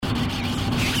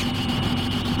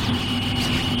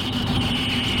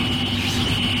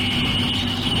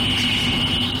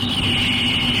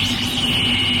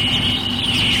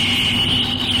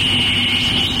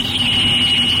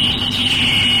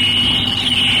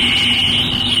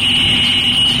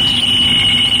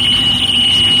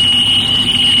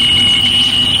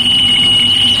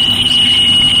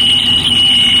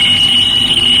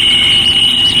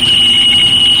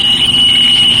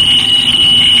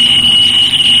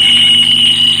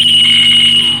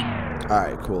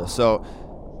cool. So,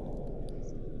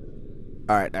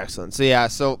 all right, excellent. So yeah,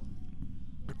 so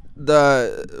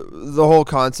the whole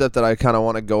concept that I kind of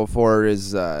want to go for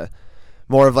is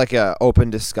more of like a open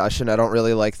discussion. I don't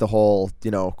really like the whole,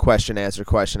 question answer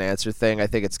thing. I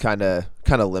think it's kind of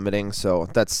limiting. So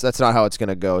that's not how it's going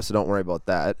to go. So don't worry about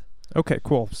that. Okay,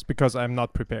 cool. It's because I'm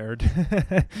not prepared.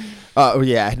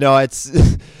 Yeah, no,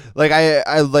 it's like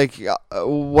I like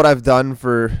what I've done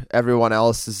for everyone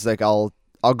else is like I'll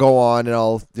go on and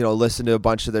I'll listen to a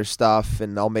bunch of their stuff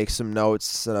and I'll make some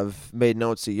notes, and I've made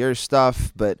notes of your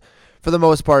stuff, but for the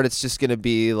most part it's just gonna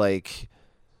be like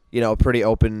pretty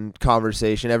open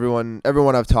conversation. Everyone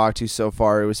I've talked to so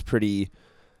far, it was pretty,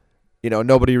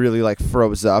 nobody really like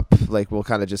froze up. Like we'll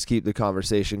kind of just keep the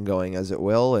conversation going as it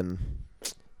will and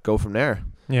go from there.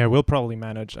 Yeah, we'll probably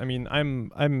manage. I mean,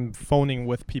 I'm phoning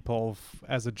with people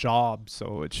as a job,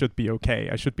 so it should be okay.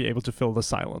 I should be able to fill the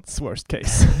silence, worst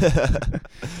case.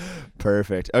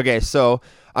 Perfect. Okay, so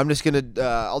I'm just gonna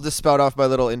I'll just spout off my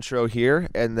little intro here,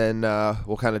 and then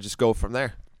we'll kind of just go from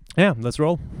there. Yeah, let's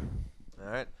roll. All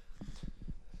right.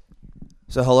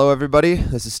 So hello everybody,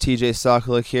 this is TJ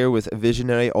Sokolik here with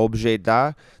Visionary Objet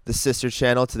d'Art, the sister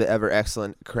channel to the ever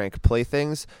excellent Crank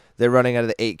Playthings. They're running out of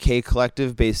the 8K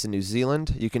Collective based in New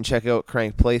Zealand. You can check out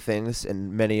Crank Playthings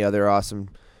and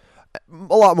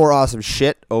a lot more awesome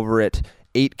shit over at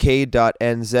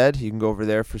 8k.nz. You can go over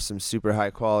there for some super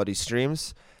high quality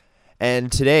streams. And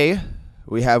today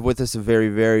we have with us a very,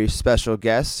 very special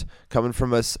guest coming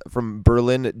from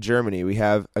Berlin, Germany. We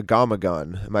have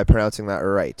Agamagon. Am I pronouncing that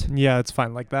right? Yeah, it's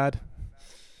fine like that.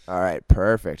 All right,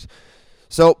 perfect.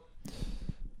 So,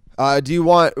 do you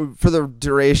want, for the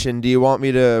duration, do you want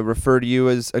me to refer to you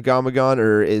as Agamagon,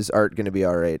 or is Art going to be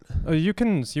all right? You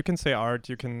can say Art,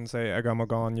 you can say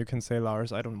Agamagon, you can say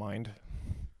Lars. I don't mind.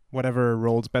 Whatever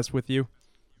rolls best with you.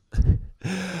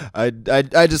 I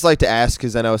just like to ask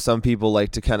because I know some people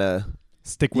like to kind of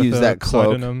stick with use the that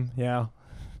cloak. pseudonym. Yeah.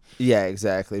 Yeah,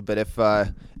 exactly. But if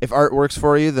Art works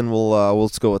for you, then we'll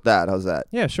just go with that. How's that?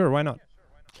 Yeah, sure. Why not?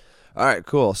 All right,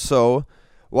 cool. So,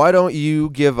 why don't you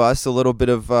give us a little bit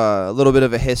of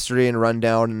a history and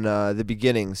rundown the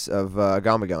beginnings of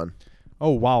Agamagon?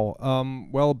 Oh wow.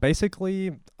 Well,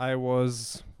 basically,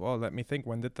 let me think.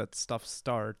 When did that stuff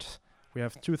start? We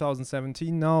have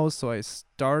 2017 now, so I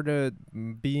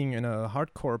started being in a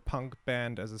hardcore punk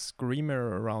band as a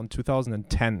screamer around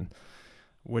 2010,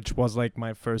 which was like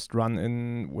my first run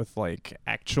in with like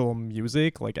actual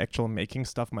music, like actual making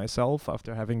stuff myself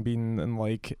after having been in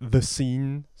like the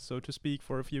scene, so to speak,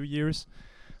 for a few years.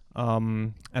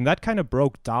 And that kind of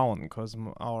broke down because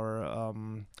our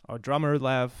drummer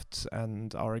left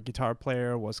and our guitar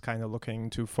player was kind of looking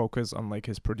to focus on like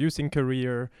his producing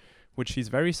career, which he's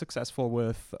very successful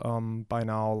with by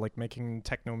now, like making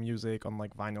techno music on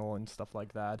like vinyl and stuff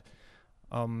like that.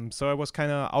 So I was kind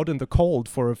of out in the cold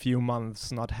for a few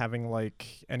months, not having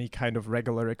like any kind of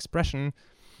regular expression.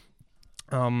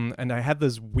 And I had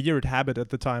this weird habit at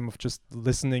the time of just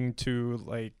listening to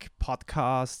like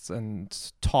podcasts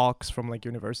and talks from like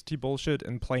university bullshit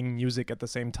and playing music at the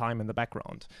same time in the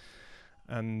background.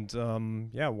 And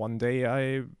one day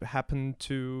I happened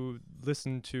to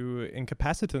listen to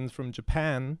Incapacitants from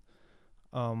Japan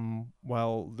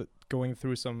while going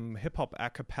through some hip-hop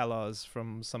acapellas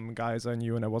from some guys I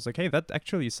knew, and I was like, hey, that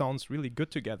actually sounds really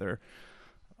good together.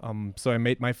 So I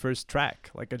made my first track.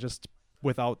 Like I just,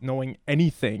 without knowing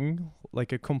anything,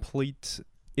 like a complete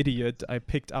idiot, I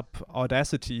picked up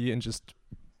Audacity and just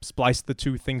spliced the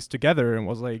two things together and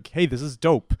was like, hey, this is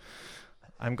dope.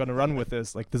 I'm gonna run with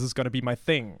this. Like this is gonna be my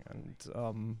thing. And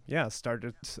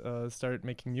started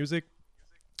making music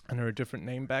under a different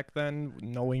name back then,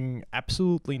 knowing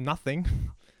absolutely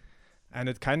nothing. And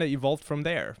it kind of evolved from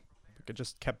there. Like it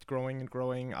just kept growing and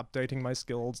growing, updating my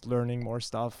skills, learning more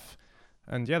stuff.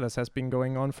 And yeah, this has been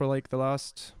going on for like the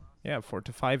last 4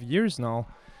 to 5 years now.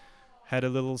 Had a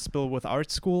little spill with art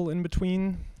school in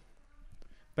between.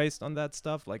 Based on that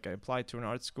stuff, like I applied to an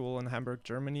art school in Hamburg,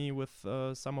 Germany with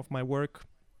some of my work.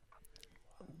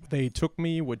 They took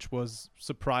me, which was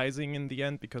surprising in the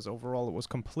end because overall it was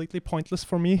completely pointless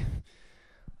for me.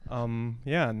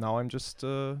 Now I'm just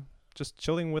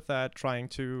chilling with that, trying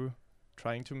to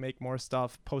make more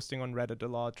stuff, posting on Reddit a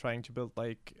lot, trying to build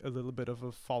like a little bit of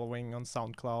a following on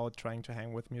SoundCloud, trying to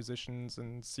hang with musicians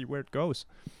and see where it goes.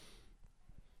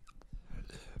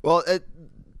 Well,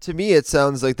 to me, it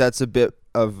sounds like that's a bit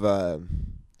of a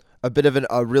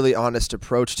really honest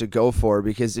approach to go for,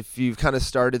 because if you've kind of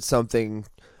started something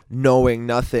knowing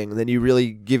nothing, then you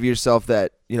really give yourself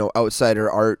that,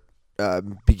 outsider art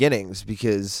beginnings,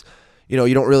 because,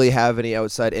 you don't really have any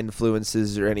outside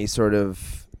influences or any sort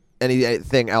of,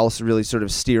 anything else really sort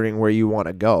of steering where you want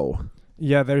to go.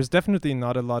 Yeah, there's definitely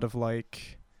not a lot of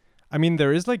like, I mean,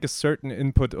 there is like a certain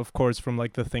input, of course, from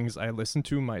like the things I listen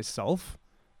to myself,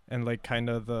 and like kind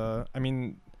of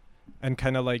and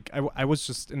kind of like I was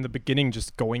just in the beginning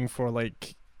just going for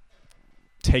like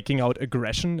taking out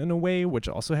aggression in a way, which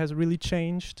also has really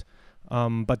changed.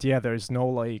 But yeah, there's no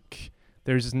like,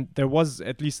 there was,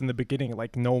 at least in the beginning,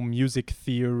 like no music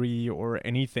theory or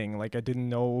anything. Like I didn't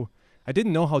know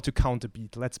how to count a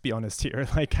beat. Let's be honest here.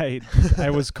 Like I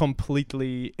was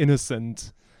completely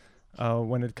innocent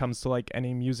when it comes to like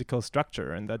any musical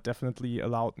structure, and that definitely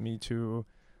allowed me to,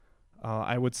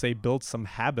 I would say, build some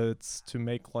habits to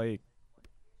make like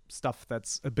stuff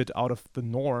that's a bit out of the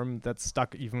norm that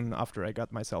stuck even after I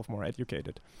got myself more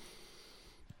educated.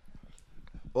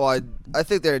 Well, I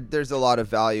think there's a lot of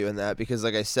value in that because,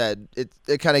 like I said, it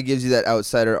kind of gives you that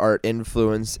outsider art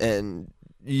influence, and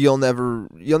you'll never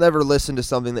listen to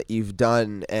something that you've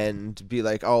done and be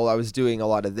like, oh, I was doing a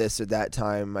lot of this at that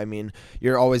time. I mean,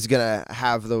 you're always gonna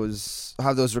have those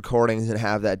recordings and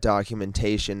have that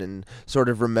documentation and sort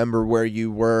of remember where you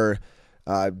were,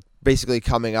 basically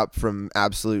coming up from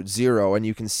absolute zero, and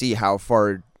you can see how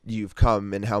far you've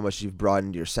come and how much you've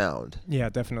broadened your sound. Yeah,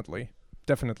 definitely.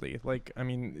 Like, I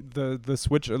mean, the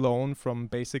switch alone from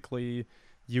basically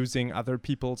using other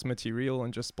people's material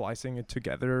and just splicing it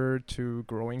together to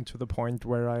growing to the point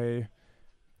where I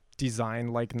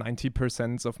design like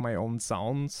 90% of my own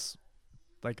sounds,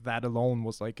 like that alone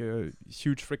was like a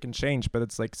huge freaking change. But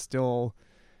it's like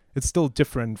it's still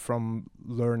different from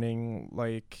learning,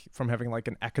 like from having like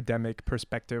an academic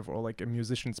perspective or like a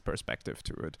musician's perspective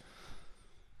to it.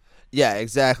 Yeah,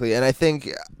 exactly. And I think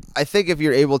if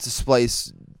you're able to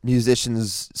splice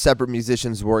separate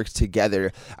musicians' work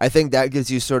together, I think that gives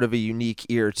you sort of a unique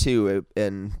ear too,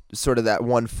 and sort of that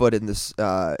one foot in this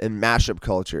in mashup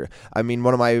culture. I mean,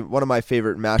 one of my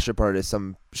favorite mashup artists,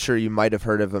 I'm sure you might have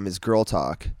heard of him, is Girl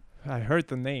Talk. I heard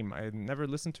the name. I never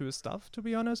listened to his stuff, to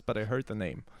be honest, but I heard the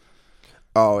name.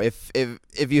 Oh, if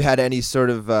you had any sort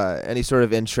of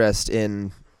interest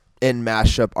in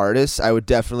mashup artists, I would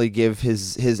definitely give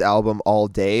his album All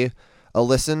Day a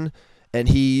listen. And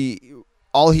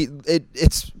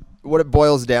it's what it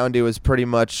boils down to is pretty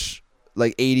much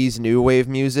like 80s new wave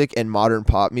music and modern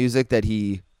pop music that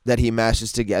he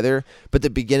mashes together. But the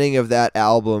beginning of that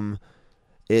album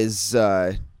is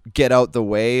Get Out the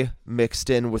Way mixed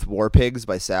in with War Pigs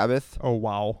by Sabbath. Oh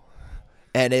wow.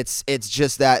 And it's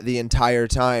just that the entire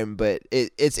time, but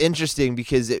it's interesting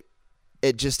because it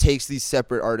just takes these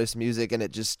separate artists' music and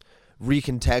it just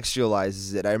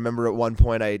recontextualizes it. I remember at one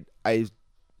point I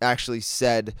actually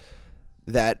said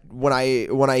that when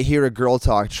I hear a Girl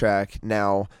Talk track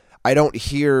now, I don't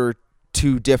hear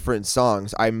two different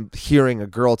songs. I'm hearing a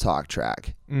Girl Talk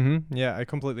track. Mm-hmm. Yeah, I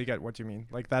completely get what you mean.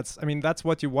 Like that's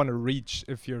what you want to reach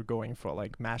if you're going for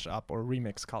like mashup or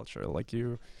remix culture. Like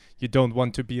you don't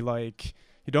want to be like,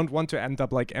 you don't want to end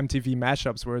up like MTV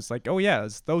mashups where it's like, oh yeah,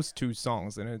 it's those two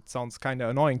songs and it sounds kind of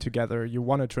annoying together. You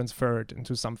want to transfer it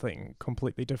into something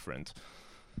completely different.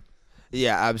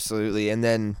 Yeah, absolutely. And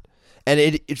then, and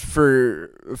it for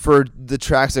the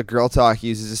tracks that Girl Talk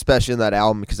uses, especially in that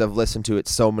album, because I've listened to it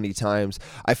so many times,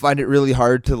 I find it really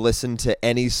hard to listen to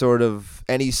any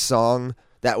song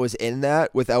that was in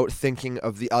that without thinking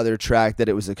of the other track that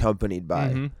it was accompanied by.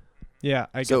 Mm-hmm. Yeah,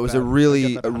 I get so it was that.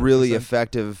 a really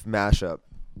effective mashup.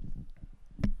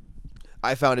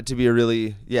 I found it to be a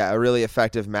really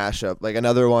effective mashup. Like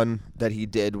another one that he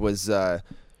did was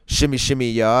Shimmy Shimmy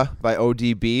Ya by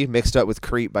ODB mixed up with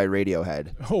Creep by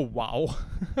Radiohead. Oh wow.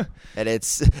 and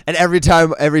every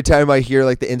time I hear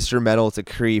like the instrumental to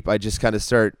Creep, I just kind of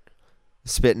start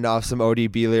spitting off some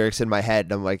ODB lyrics in my head.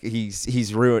 And I'm like,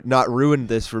 he's not ruined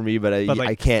this for me, but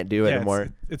I can't do it anymore.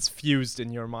 It's fused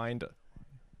in your mind.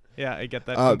 Yeah, I get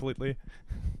that completely.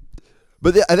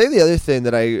 But I think the other thing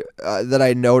that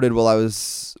I noted while I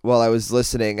was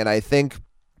listening, and I think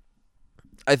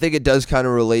it does kind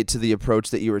of relate to the approach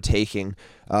that you were taking.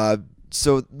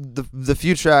 So the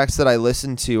few tracks that I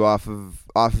listened to off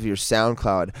of your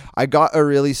SoundCloud, I got a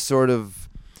really sort of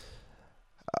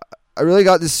I really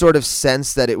got this sort of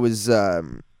sense that it was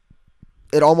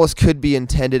it almost could be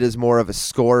intended as more of a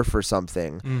score for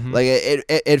something. Mm-hmm. Like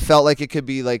it felt like it could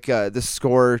be like the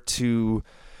score to,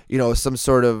 some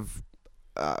sort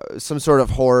of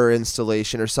horror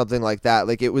installation or something like that.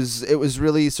 Like it was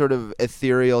really sort of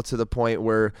ethereal to the point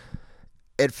where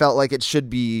it felt like it should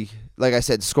be, like I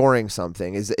said, scoring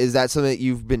something. Is that something that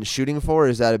you've been shooting for? Or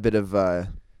is that a bit of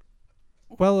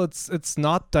Well, it's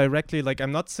not directly like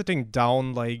I'm not sitting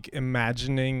down like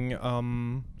imagining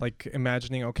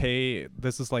okay,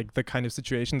 this is like the kind of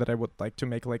situation that I would like to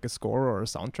make like a score or a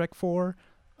soundtrack for.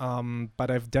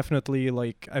 But I've definitely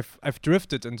like I've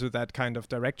drifted into that kind of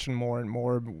direction more and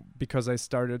more because I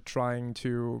started trying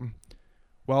to,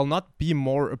 well, not be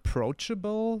more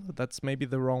approachable. That's maybe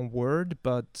the wrong word,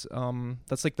 but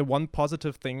that's like the one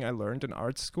positive thing I learned in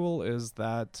art school is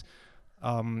that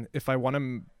if I want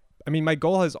to, I mean, my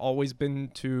goal has always been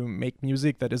to make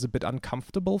music that is a bit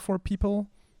uncomfortable for people.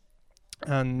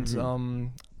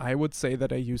 And I would say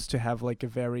that I used to have like a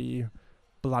very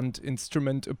blunt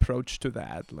instrument approach to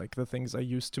that. Like the things I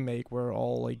used to make were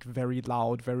all like very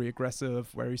loud, very aggressive,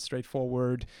 very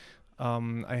straightforward.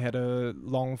 I had a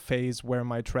long phase where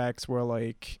my tracks were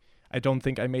like, I don't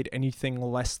think I made anything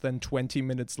less than 20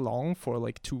 minutes long for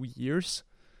like 2 years.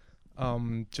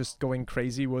 Just going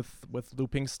crazy with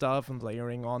looping stuff and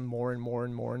layering on more and more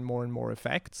and more and more and more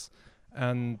effects.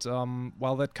 And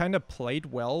while that kind of played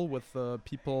well with the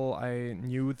people I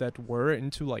knew that were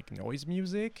into like noise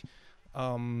music,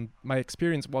 my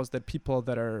experience was that people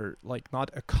that are like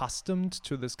not accustomed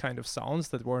to this kind of sounds,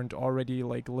 that weren't already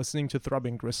like listening to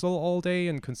Throbbing Gristle all day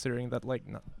and considering that like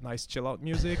nice chill out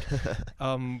music,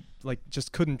 like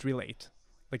just couldn't relate.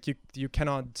 Like you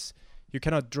cannot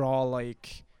draw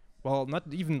like, well,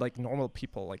 not even like normal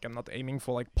people. Like I'm not aiming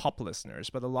for like pop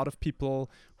listeners, but a lot of people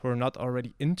who are not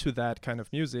already into that kind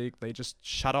of music, they just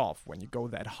shut off when you go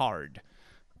that hard.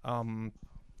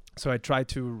 So I try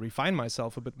to refine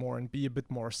myself a bit more and be a bit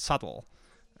more subtle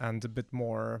and a bit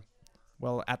more,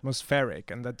 well, atmospheric.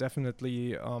 And that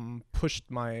definitely pushed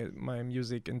my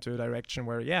music into a direction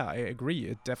where, yeah, I agree.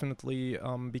 It definitely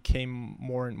became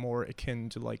more and more akin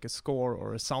to like a score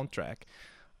or a soundtrack.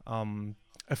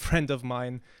 A friend of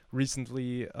mine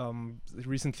recently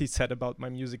said about my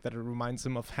music that it reminds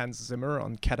him of Hans Zimmer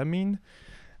on Ketamine.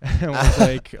 And I was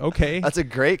like, okay, That's a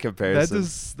great comparison.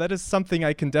 that is something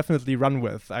I can definitely run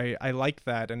with. I like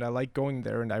that, and I like going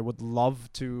there, and I would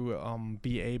love to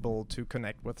be able to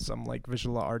connect with some like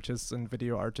visual artists and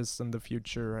video artists in the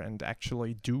future and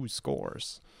actually do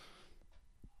scores.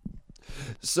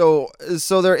 So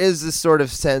there is this sort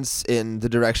of sense in the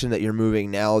direction that you're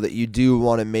moving now that you do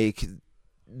want to make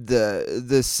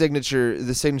the signature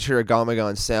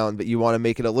Agamagon sound, but you want to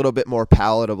make it a little bit more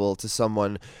palatable to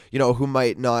someone, who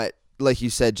might not, like you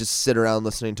said, just sit around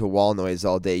listening to wall noise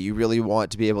all day. You really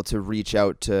want to be able to reach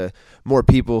out to more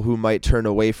people who might turn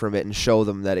away from it and show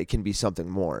them that it can be something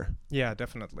more. Yeah,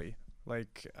 definitely.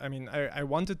 Like, I mean, I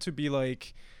wanted to be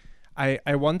like,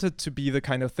 I wanted to be the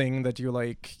kind of thing that you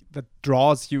like, that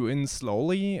draws you in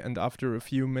slowly, and after a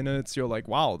few minutes you're like,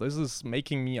 wow, this is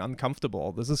making me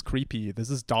uncomfortable, this is creepy, this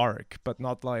is dark, but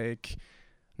not like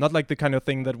the kind of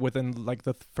thing that within like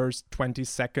the first 20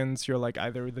 seconds you're like,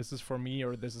 either this is for me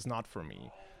or this is not for me.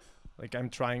 Like I'm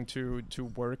trying to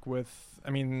work with,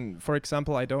 I mean, for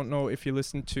example, I don't know if you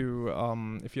listen to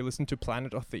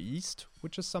Planet of the East,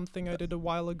 which is something I did a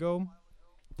while ago.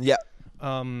 Yeah.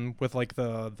 With like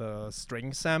the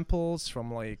string samples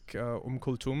from like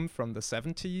Kulthum from the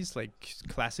 70s, like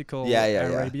classical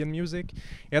Arabian music.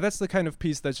 Yeah, that's the kind of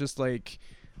piece that's just like,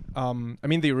 I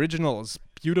mean, the original is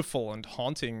beautiful and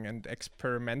haunting and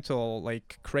experimental,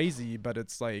 like crazy, but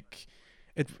it's like,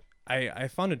 I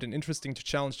found it an interesting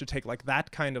challenge to take like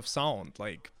that kind of sound,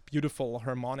 like beautiful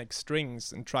harmonic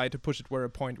strings, and try to push it where a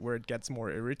point where it gets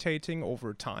more irritating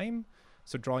over time.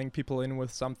 So drawing people in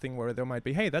with something where there might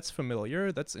be, hey, that's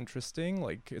familiar, that's interesting,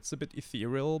 like it's a bit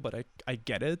ethereal, but I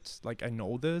get it, like I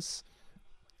know this.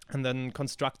 And then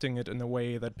constructing it in a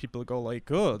way that people go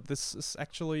like, oh, this is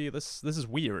actually, this is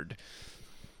weird.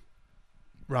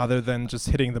 Rather than just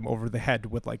hitting them over the head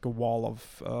with like a wall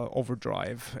of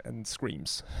overdrive and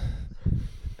screams.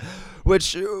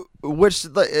 Which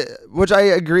I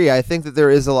agree. I think that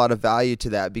there is a lot of value to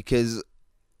that because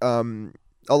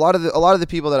a lot of the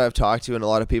people that I've talked to and a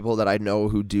lot of people that I know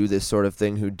who do this sort of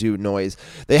thing, who do noise,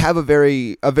 they have a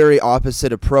very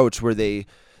opposite approach where they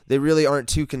really aren't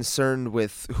too concerned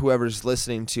with whoever's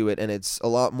listening to it, and it's a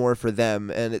lot more for them.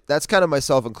 And that's kind of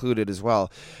myself included as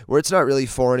well, where it's not really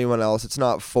for anyone else, it's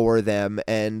not for them,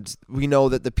 and we know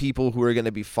that the people who are going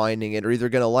to be finding it are either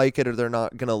going to like it or they're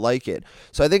not going to like it.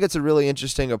 So I think it's a really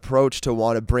interesting approach to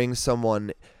want to bring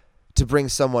someone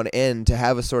in to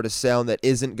have a sort of sound that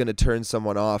isn't going to turn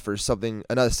someone off, or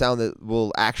another sound that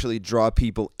will actually draw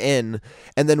people in,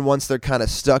 and then once they're kind of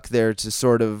stuck there to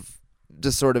sort of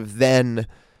then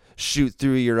shoot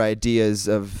through your ideas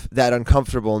of that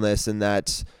uncomfortableness and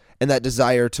that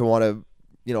desire to want to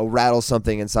rattle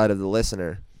something inside of the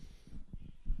listener.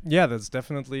 Yeah, that's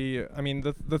definitely. I mean,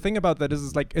 the thing about that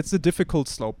is like it's a difficult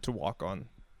slope to walk on.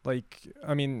 Like,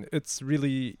 I mean, it's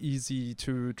really easy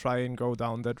to try and go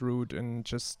down that route and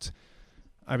just.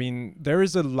 I mean, there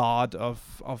is a lot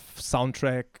of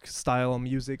soundtrack style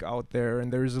music out there,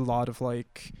 and there is a lot of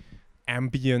like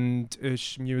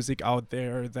ambient-ish music out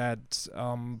there that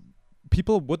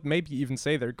people would maybe even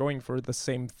say they're going for the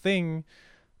same thing,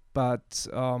 but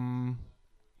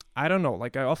I don't know.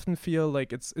 Like I often feel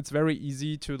like it's very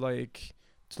easy to like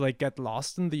get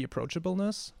lost in the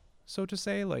approachableness, so to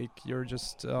say. Like you're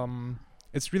just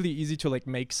it's really easy to like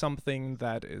make something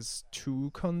that is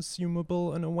too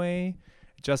consumable in a way,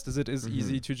 just as it is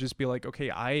easy to just be like,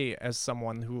 okay, I as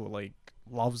someone who like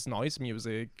loves noise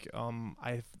music,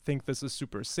 I think this is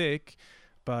super sick,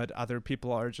 but other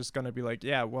people are just gonna be like,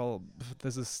 yeah, well,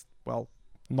 this is well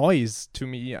noise to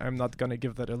me. I'm not gonna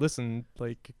give that a listen.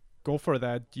 Like go for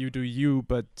that, you do you,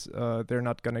 but they're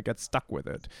not gonna get stuck with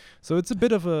it. So it's a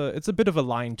bit of a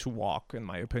line to walk, in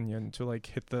my opinion, to like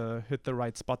hit the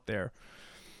right spot there.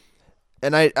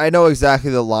 And I know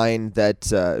exactly the line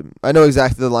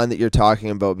that you're talking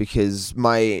about, because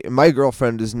my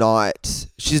girlfriend is not,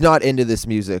 she's not into this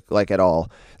music like at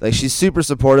all. Like she's super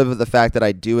supportive of the fact that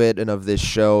I do it and of this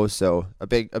show. So a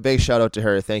big shout out to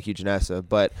her. Thank you, Janessa.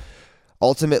 But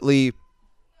ultimately,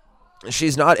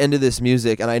 she's not into this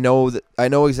music, and I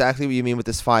know exactly what you mean with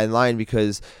this fine line,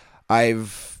 because I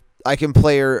can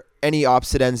play her any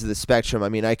opposite ends of the spectrum. I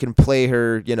mean, I can play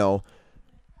her,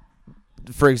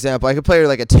 for example, I could play her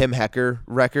like a Tim Hecker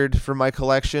record from my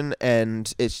collection,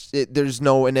 and there's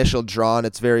no initial draw, and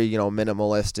it's very,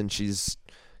 minimalist, and she's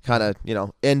kind of,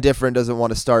 indifferent, doesn't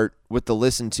want to start with the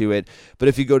listen to it. But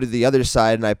if you go to the other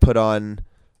side and I put on,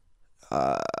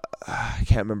 I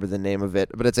can't remember the name of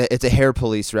it, but it's a Hair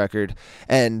Police record,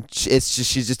 and she's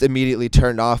just immediately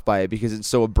turned off by it because it's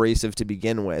so abrasive to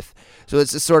begin with. So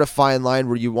it's a sort of fine line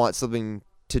where you want something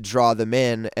to draw them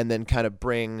in, and then kind of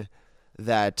bring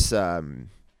that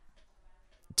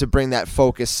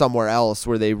focus somewhere else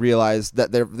where they realize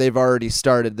that they've already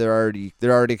started, they're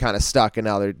already kind of stuck, and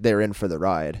now they're in for the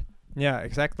ride. Yeah,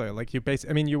 exactly. Like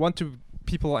I mean, you want to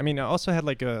people. I mean, I also had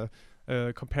like a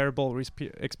comparable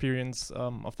experience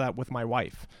of that with my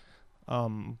wife,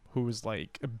 who's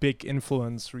like a big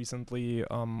influence recently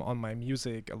on my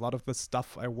music. A lot of the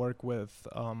stuff I work with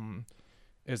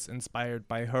is inspired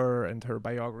by her and her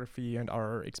biography and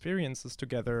our experiences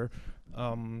together.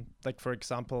 Like for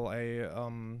example,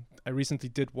 I recently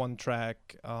did one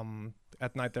track,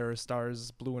 At Night There Are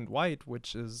Stars, Blue and White,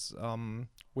 which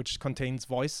contains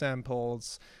voice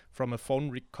samples from a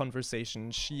phone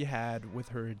conversation she had with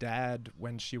her dad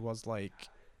when she was like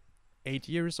 8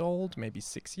 years old, maybe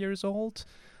 6 years old,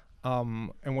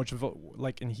 and which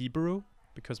like in Hebrew,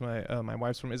 because my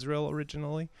wife's from Israel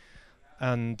originally.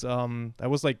 And there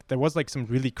was like some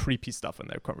really creepy stuff in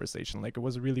their conversation. Like it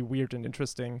was really weird and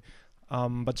interesting.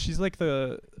 But she's like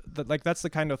like that's the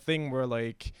kind of thing where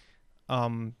like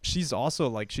she's also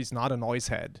like, she's not a noise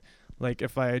head. Like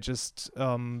if I just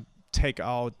take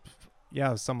out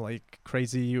some like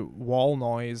crazy wall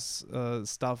noise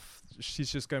stuff,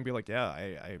 she's just gonna be like, yeah,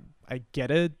 I get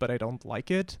it, but I don't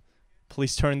like it.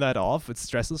 Please turn that off. It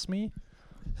stresses me.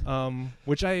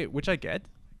 Which I get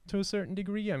to a certain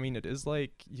degree. I mean, it is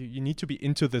like you need to be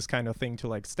into this kind of thing to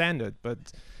like stand it,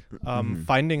 but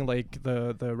finding like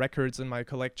the records in my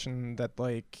collection that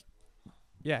like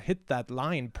hit that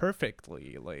line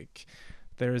perfectly. Like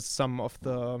there's some of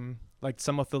the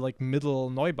like middle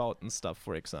Neubauten stuff,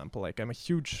 for example. Like I'm a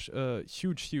huge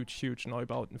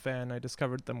Neubauten fan. I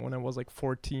discovered them when I was like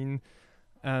 14,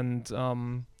 and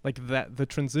like that the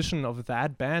transition of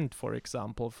that band, for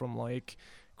example, from like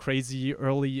crazy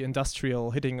early industrial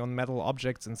hitting on metal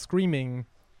objects and screaming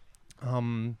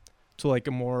to like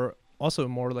a more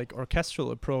like orchestral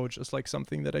approach is like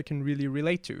something that I can really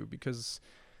relate to, because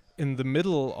in the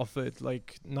middle of it,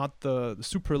 like not the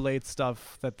super late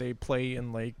stuff that they play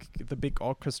in like the big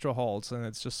orchestra halls and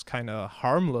it's just kind of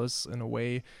harmless in a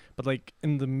way, but like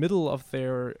in the middle of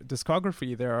their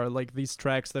discography there are like these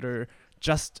tracks that are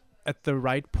just at the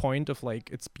right point of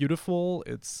like, it's beautiful,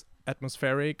 it's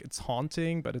atmospheric, it's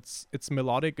haunting, but it's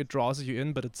melodic, it draws you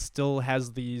in, but it still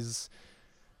has these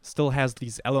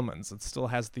elements, it still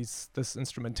has this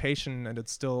instrumentation, and it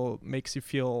still makes you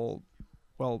feel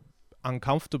well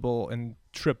uncomfortable and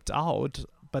tripped out,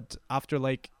 but after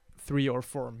like 3 or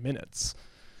 4 minutes.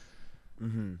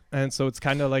 And so it's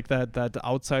kind of like that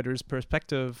outsider's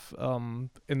perspective,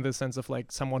 in the sense of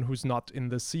like someone who's not in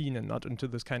the scene and not into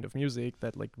this kind of music,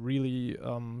 that like really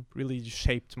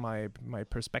shaped my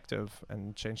perspective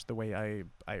and changed the way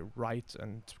I write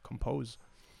and compose.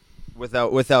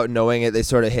 Without knowing it, they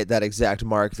sort of hit that exact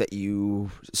mark that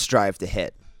you strive to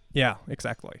hit. Yeah,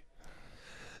 exactly.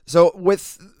 So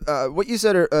with what you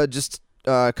said just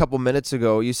a couple minutes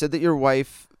ago, you said that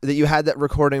you had that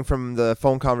recording from the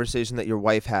phone conversation that your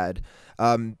wife had.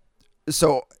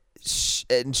 So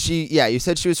you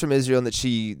said she was from Israel and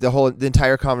that the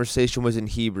entire conversation was in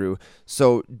Hebrew.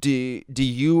 So do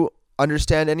you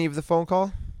understand any of the phone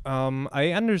call?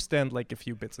 I understand like a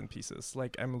few bits and pieces.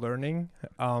 Like I'm learning,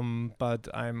 but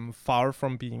I'm far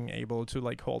from being able to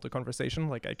like hold a conversation.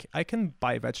 Like I can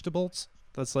buy vegetables.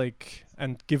 That's like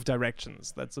and give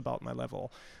directions. That's about my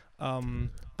level.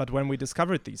 But when we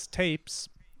discovered these tapes,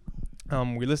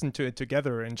 we listened to it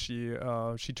together, and she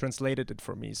translated it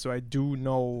for me. So I do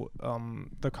know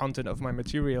the content of my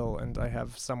material, and I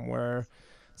have somewhere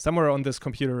on this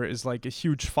computer is like a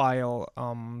huge file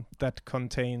that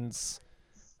contains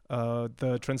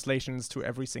the translations to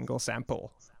every single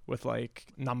sample with like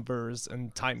numbers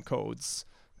and time codes.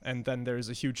 And then there's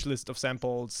a huge list of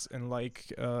samples in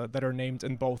like that are named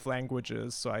in both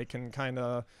languages, so I can kind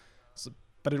of.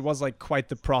 But it was like quite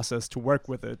the process to work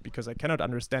with it because I cannot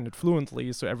understand it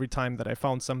fluently. So every time that I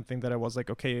found something that I was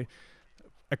like, okay,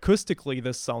 acoustically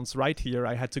this sounds right here,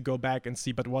 I had to go back and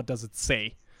see, but what does it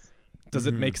say? Does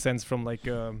it make sense from like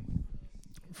a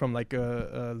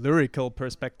lyrical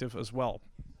perspective as well?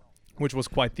 Which was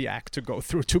quite the act to go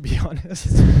through, to be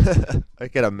honest. I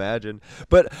can imagine.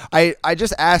 But I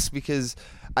just asked because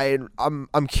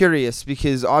I'm curious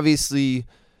because obviously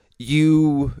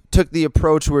you took the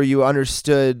approach where you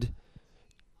understood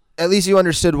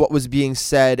what was being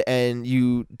said, and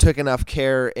you took enough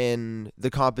care in the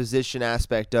composition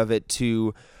aspect of it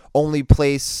to only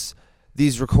place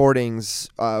these recordings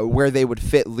where they would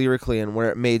fit lyrically and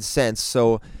where it made sense.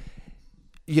 So,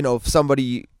 you know, if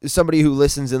somebody who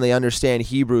listens and they understand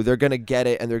Hebrew, they're going to get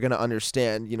it and they're going to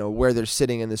understand, you know, where they're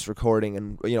sitting in this recording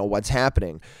and, you know, what's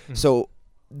happening. Mm-hmm. So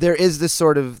there is this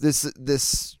sort of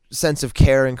this sense of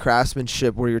care and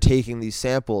craftsmanship where you're taking these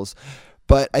samples.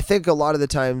 But I think a lot of the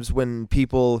times when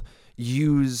people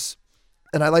use,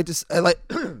 and I like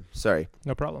sorry,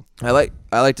 no problem. I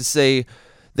like to say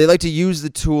they like to use the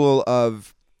tool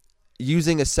of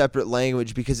using a separate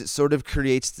language because it sort of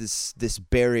creates this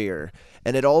barrier.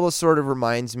 And it almost sort of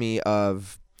reminds me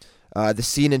of the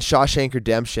scene in Shawshank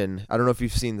Redemption. I don't know if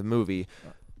you've seen the movie.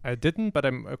 I didn't, but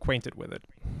I'm acquainted with it.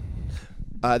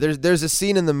 There's a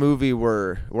scene in the movie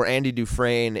where Andy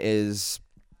Dufresne is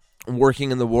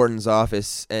working in the warden's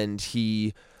office, and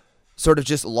he sort of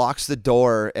just locks the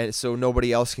door and so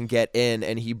nobody else can get in,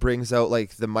 and he brings out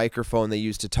like the microphone they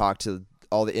use to talk to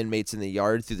all the inmates in the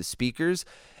yard through the speakers,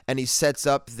 and he sets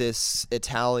up this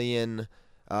Italian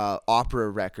opera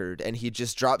record, and he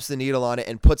just drops the needle on it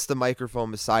and puts the microphone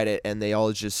beside it, and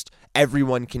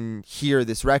everyone can hear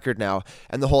this record now.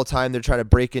 And the whole time they're trying to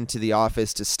break into the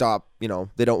office to stop, you know,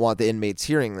 they don't want the inmates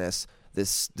hearing this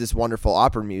wonderful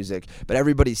opera music, but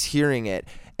everybody's hearing it.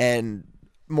 And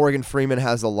Morgan Freeman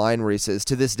has a line where he says,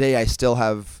 "To this day, I still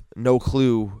have no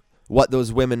clue what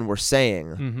those women were saying,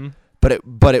 mm-hmm.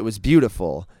 but it was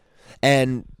beautiful."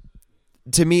 And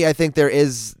to me, I think there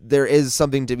is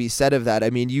something to be said of that.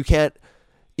 I mean, you can't,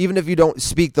 even if you don't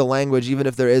speak the language, even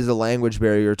if there is a language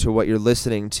barrier to what you're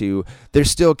listening to, there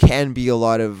still can be a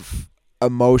lot of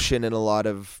emotion and a lot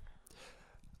of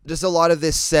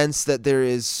this sense that there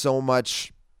is so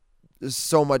much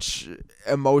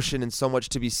emotion and so much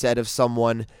to be said of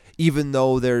someone, even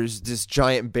though there's this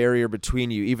giant barrier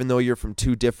between you, even though you're from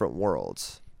two different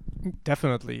worlds.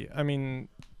 Definitely. I mean,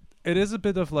 it is a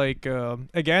bit of like,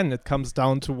 again, it comes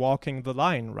down to walking the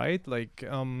line, right? Like,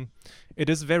 it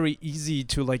is very easy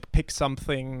to like pick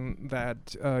something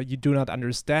that you do not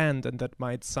understand and that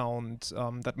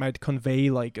might convey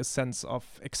like a sense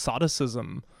of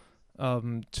exoticism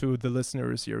to the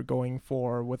listeners you're going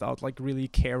for without like really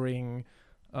caring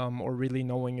or really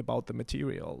knowing about the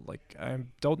material. Like, I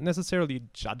don't necessarily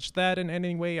judge that in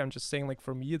any way. I'm just saying, like,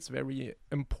 for me, it's very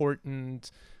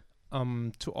important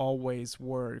to always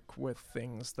work with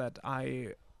things that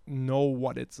I know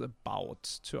what it's about,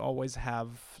 to always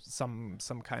have some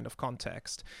kind of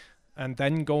context, and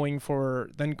then going for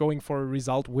a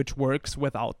result which works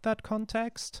without that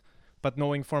context, but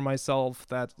knowing for myself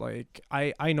that like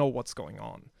I know what's going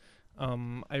on.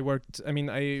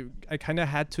 I kind of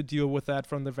had to deal with that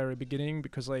from the very beginning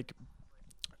because like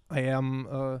I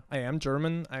am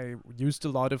German. I used a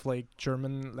lot of like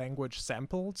German language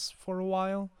samples for a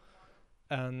while.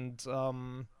 And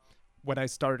when I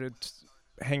started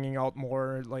hanging out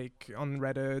more like on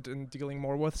Reddit and dealing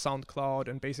more with SoundCloud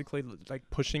and basically like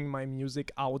pushing my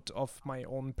music out of my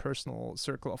own personal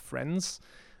circle of friends,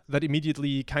 that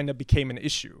immediately kind of became an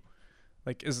issue.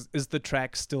 Like, is the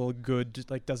track still good?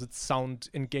 Like, does it sound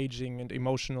engaging and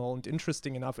emotional and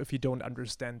interesting enough if you don't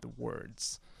understand the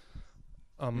words?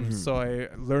 So I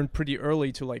learned pretty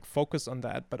early to like focus on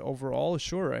that. But overall,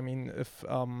 sure. I mean, if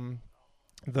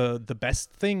the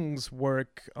best things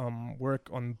work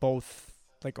on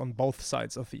both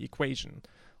sides of the equation.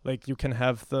 Like, you can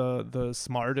have the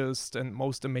smartest and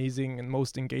most amazing and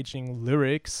most engaging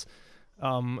lyrics.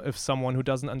 If someone who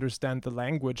doesn't understand the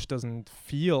language doesn't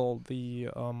feel the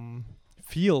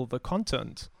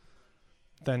content,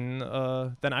 then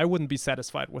I wouldn't be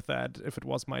satisfied with that if it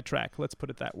was my track. Let's put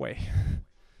it that way.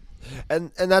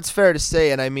 And that's fair to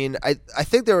say. And I mean, I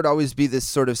think there would always be this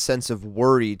sort of sense of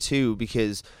worry too,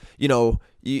 because, you know,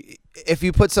 if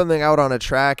you put something out on a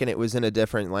track and it was in a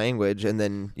different language, and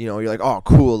then, you know, you're like, oh,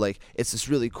 cool, like it's this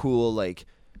really cool, like,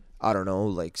 I don't know,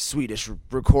 like Swedish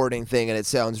recording thing, and it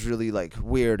sounds really like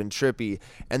weird and trippy,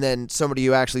 and then somebody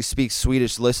who actually speaks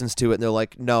Swedish listens to it and they're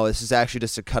like, no, this is actually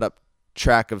just a cut up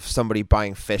track of somebody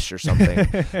buying fish or something.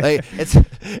 Like,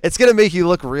 it's gonna make you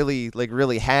look really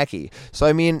hacky. So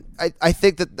I mean, I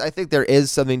think there is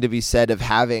something to be said of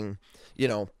having, you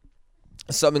know,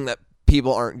 something that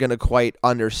people aren't gonna quite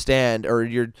understand, or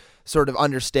you're sort of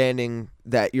understanding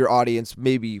that your audience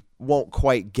maybe won't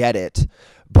quite get it,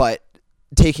 but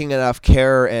taking enough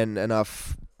care and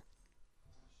enough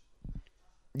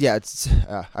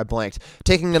I blanked.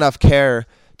 Taking enough care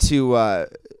to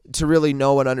really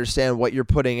know and understand what you're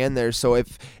putting in there. So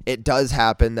if it does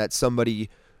happen that somebody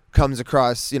comes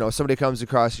across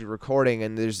your recording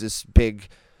and there's this big,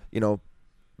 you know,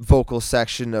 vocal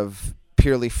section of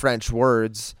purely French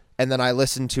words, and then I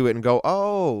listen to it and go,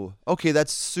 oh, okay,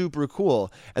 that's super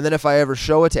cool. And then if I ever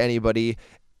show it to anybody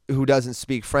who doesn't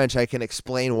speak French, I can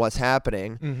explain what's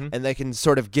happening, and they can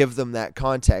sort of give them that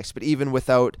context. But even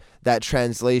without that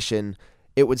translation,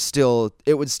 it would still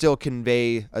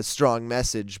convey a strong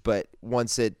message. But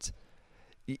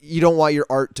you don't want your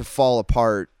art to fall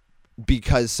apart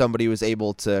because somebody was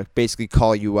able to basically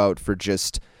call you out for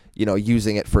just, you know,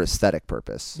 using it for aesthetic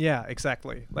purpose. Yeah,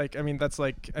 exactly. Like, I mean, that's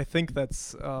like, I think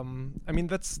that's,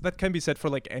 that can be said for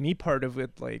like any part of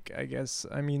it. Like, I guess,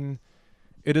 I mean,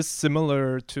 it is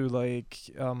similar to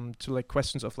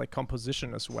questions of like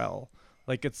composition as well.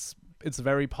 Like, it's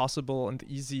very possible and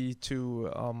easy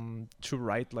to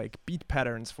write like beat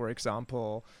patterns, for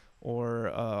example,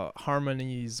 or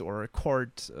harmonies or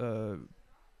chord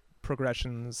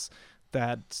progressions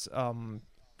that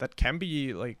can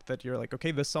be like, that you're like,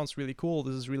 okay, this sounds really cool,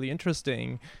 this is really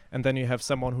interesting, and then you have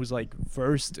someone who's like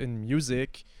versed in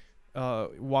music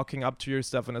walking up to your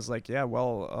stuff and is like, yeah,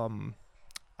 well,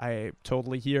 I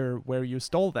totally hear where you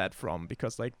stole that from,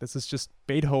 because like this is just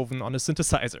Beethoven on a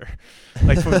synthesizer.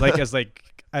 As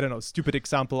I don't know, stupid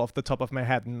example off the top of my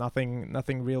head,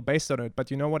 nothing real based on it,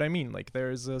 but you know what I mean. Like,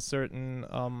 there's a certain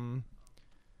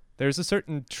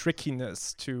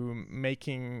trickiness to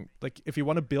making, like, if you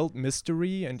want to build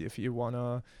mystery and if you want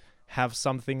to have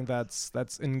something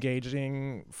that's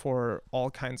engaging for all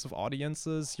kinds of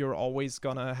audiences, you're always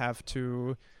gonna have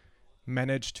to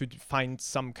manage to find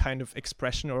some kind of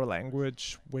expression or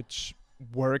language which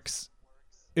works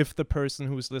if the person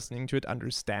who's listening to it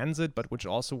understands it, but which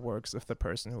also works if the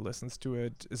person who listens to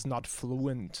it is not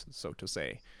fluent, so to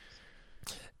say.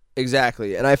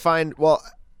 Exactly. And I find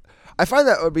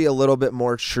that would be a little bit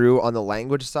more true on the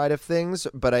language side of things,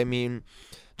 but I mean,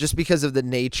 just because of the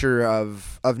nature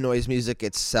of noise music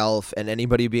itself, and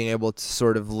anybody being able to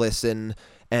sort of listen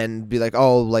and be like,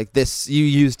 oh, like this, you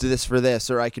used this for this,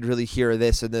 or I could really hear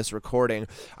this in this recording.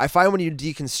 I find when you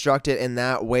deconstruct it in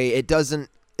that way, it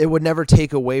would never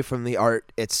take away from the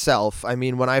art itself. I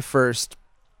mean, when I first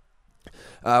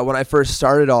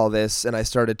started all this, and I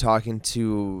started talking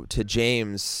to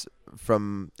James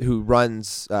who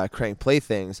runs Crank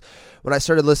Playthings, when I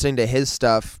started listening to his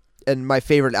stuff, and my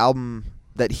favorite album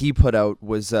that he put out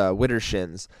was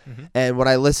Widdershins. Mm-hmm. And when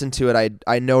I listened to it,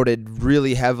 I noted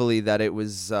really heavily that it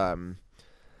was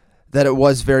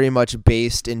very much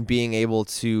based in being able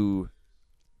to,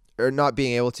 or not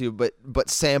being able to, but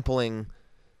sampling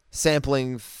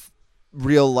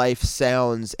real life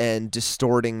sounds and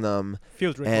distorting them.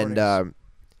 Field recordings. And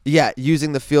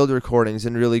using the field recordings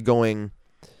and really going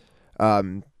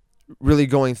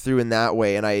through in that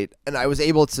way, and I was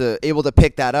able to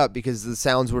pick that up because the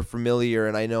sounds were familiar,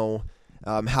 and I know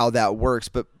how that works.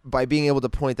 But by being able to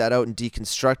point that out and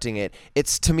deconstructing it,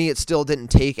 to me it still didn't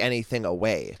take anything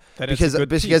away. Because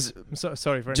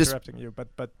sorry for interrupting you,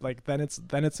 but like then it's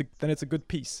a good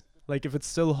piece. Like, if it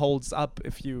still holds up,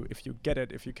 if you get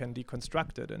it, if you can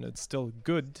deconstruct it, and it's still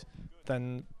good,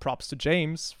 then props to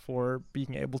James for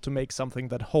being able to make something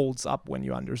that holds up when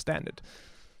you understand it.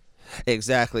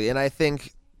 Exactly. And I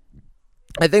think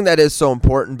that is so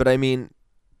important, but I mean,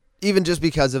 even just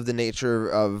because of the nature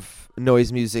of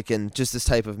noise music and just this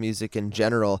type of music in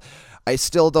general, I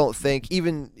still don't think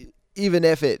even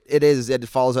if it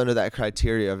falls under that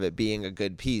criteria of it being a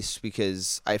good piece,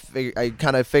 because I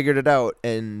kind of figured it out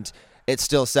and it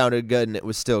still sounded good and it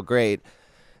was still great.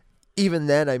 Even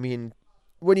then, I mean,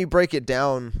 when you break it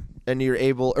down and you're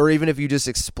able, or even if you just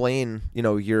explain,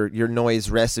 your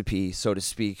noise recipe, so to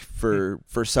speak, for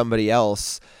somebody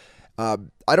else,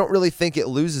 I don't really think it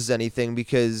loses anything,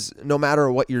 because no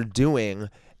matter what you're doing,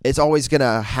 it's always going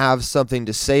to have something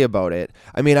to say about it.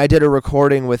 I mean, I did a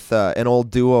recording with an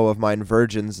old duo of mine,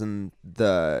 Virgins, and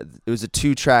it was a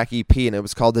 2-track EP, and it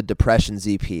was called the Depressions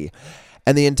EP.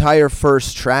 And the entire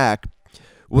first track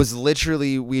was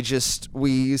literally,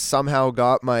 we somehow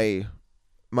got my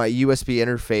USB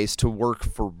interface to work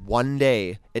for one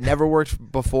day. It never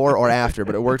worked before or after,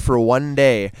 but it worked for one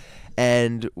day.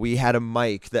 And we had a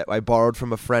mic that I borrowed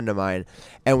from a friend of mine,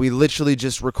 and we literally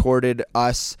just recorded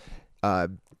us,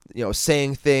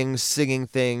 saying things, singing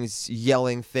things,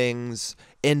 yelling things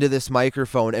into this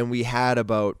microphone. And we had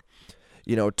about,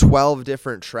 12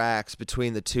 different tracks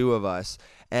between the two of us,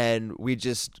 and we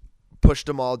just pushed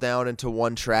them all down into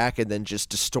one track and then just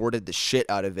distorted the shit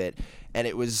out of it. And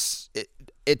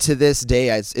it to this day,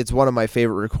 it's one of my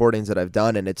favorite recordings that I've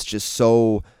done, and it's just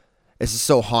so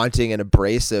haunting and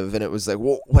abrasive. And it was like,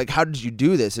 well, like, how did you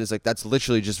do this? And it's like, that's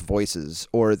literally just voices.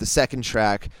 Or the second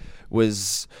track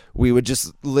was, we would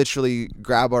just literally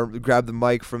grab the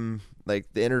mic from like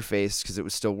the interface, because it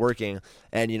was still working,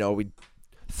 and we'd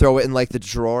throw it in like the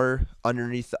drawer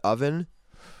underneath the oven.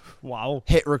 Wow.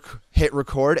 Hit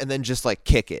record, and then just like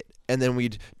kick it. And then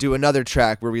we'd do another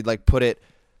track where we'd like put it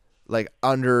like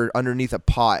underneath a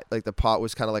pot. Like the pot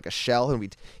was kind of like a shell, and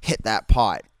we'd hit that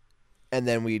pot. And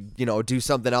then we'd, do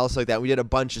something else like that. We did a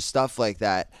bunch of stuff like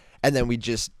that. And then we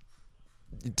just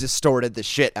distorted the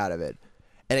shit out of it.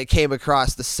 And it came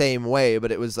across the same way,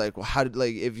 but it was like, well,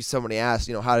 if somebody asked,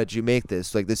 how did you make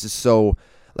this? Like, this is so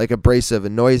like abrasive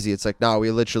and noisy. It's like, no,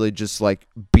 we literally just like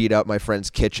beat up my friend's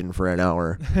kitchen for an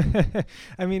hour.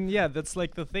 I mean, yeah, that's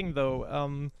like the thing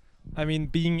though. I mean,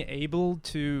 being able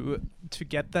to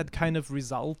get that kind of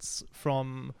results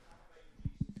from,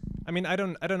 I mean, I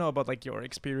don't know about like your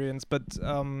experience, but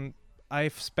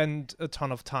I've spent a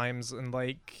ton of times in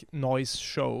like noise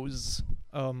shows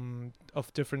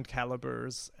of different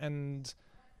calibers, and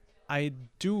I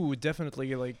do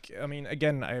definitely like, I mean,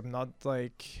 again, I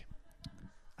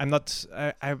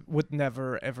would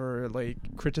never ever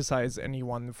like criticize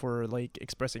anyone for like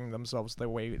expressing themselves the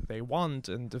way they want,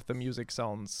 and if the music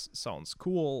sounds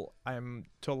cool, I'm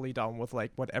totally down with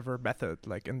like whatever method.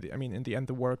 Like in the end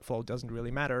the workflow doesn't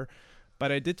really matter.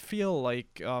 But I did feel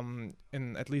like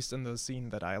at least in the scene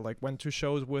that I like went to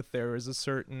shows with, there is a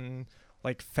certain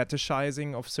like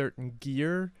fetishizing of certain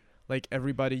gear. Like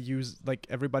everybody uses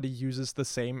the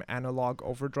same analog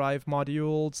overdrive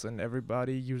modules, and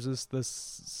everybody uses this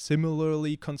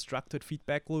similarly constructed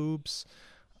feedback loops.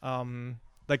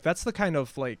 Like that's the kind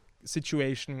of like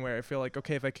situation where I feel like,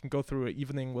 okay, if I can go through an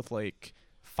evening with like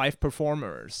 5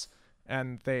 performers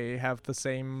and they have the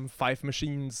same 5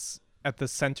 machines at the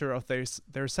center of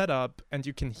their setup, and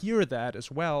you can hear that as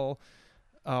well,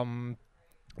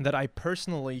 that I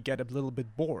personally get a little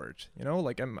bit bored,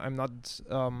 like I'm not,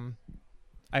 I'm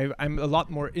a lot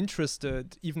more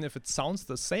interested, even if it sounds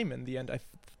the same in the end. I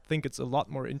think it's a lot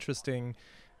more interesting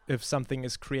if something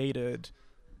is created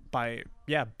by,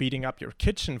 beating up your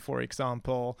kitchen, for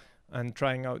example, and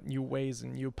trying out new ways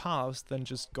and new paths than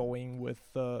just going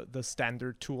with the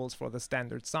standard tools for the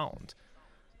standard sound.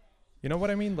 You know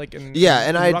what I mean? Like in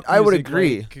I would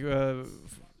agree. Like,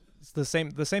 it's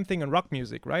the same thing in rock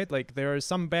music, right? Like there are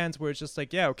some bands where it's just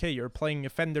like, you're playing a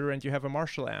Fender and you have a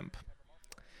Marshall amp.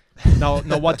 Now,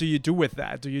 what do you do with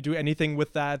that? Do you do anything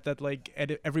with that like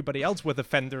everybody else with a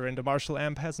Fender and a Marshall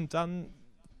amp hasn't done?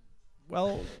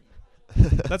 Well,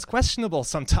 that's questionable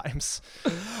sometimes.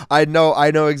 I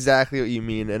know exactly what you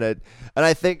mean, and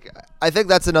I think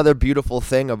that's another beautiful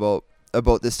thing about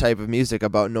this type of music,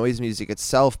 about noise music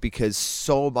itself, because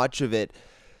so much of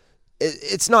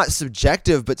it's not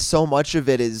subjective, but so much of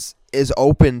it is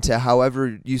open to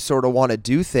however you sort of want to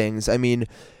do things. I mean,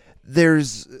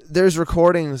 there's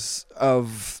recordings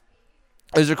that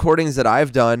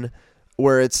I've done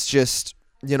where it's just,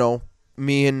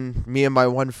 me and my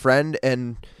one friend,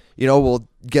 and we'll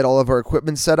get all of our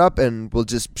equipment set up, and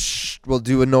we'll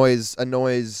do a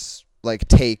noise like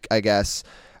take, I guess,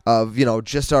 of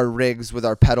just our rigs with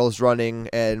our pedals running,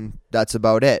 and that's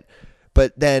about it.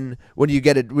 But then when you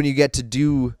get to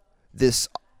do this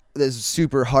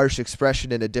super harsh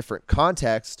expression in a different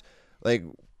context, like,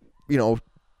 you know,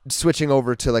 switching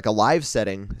over to like a live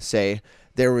setting, say,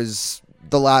 there was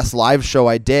the last live show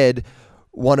I did,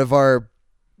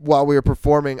 while we were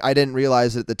performing, I didn't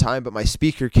realize it at the time, but my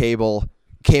speaker cable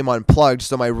came unplugged,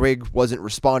 so my rig wasn't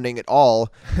responding at all,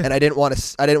 and I didn't want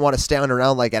to stand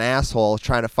around like an asshole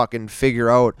trying to fucking figure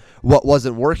out what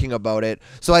wasn't working about it.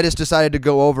 So I just decided to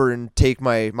go over and take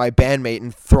my bandmate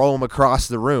and throw him across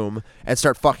the room and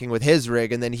start fucking with his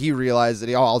rig, and then he realized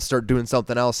that I'll start doing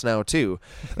something else now too.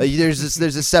 Like, there's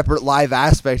a separate live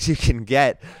aspect you can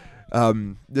get,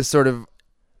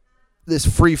 this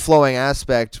free flowing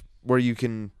aspect where you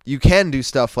can do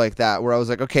stuff like that, where I was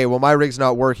like, okay, well, my rig's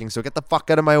not working, so get the fuck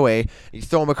out of my way. You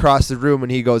throw him across the room,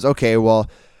 and he goes, okay,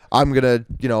 well, I'm going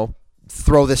to,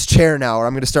 throw this chair now, or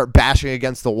I'm going to start bashing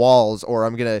against the walls, or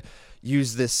I'm going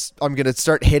to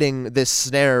start hitting this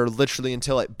snare literally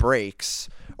until it breaks,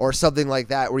 or something like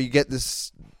that, where you get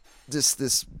this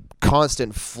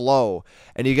constant flow,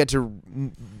 and you get to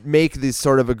make these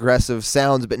sort of aggressive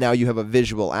sounds, but now you have a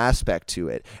visual aspect to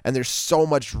it, and there's so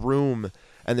much room.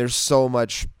 And there's so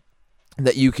much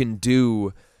that you can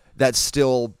do that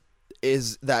still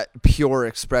is that pure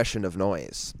expression of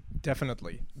noise.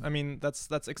 Definitely. I mean, that's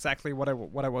exactly what I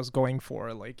was going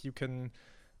for. Like, you can,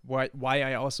 why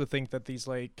I also think that these,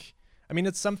 like, I mean,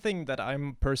 it's something that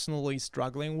I'm personally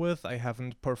struggling with. I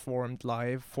haven't performed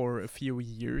live for a few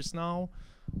years now.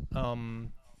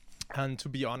 And to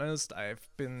be honest, I've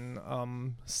been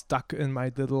stuck in my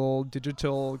little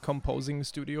digital composing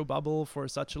studio bubble for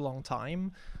such a long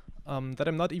time that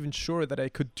I'm not even sure that I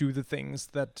could do the things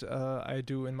that I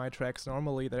do in my tracks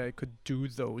normally, that I could do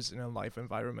those in a live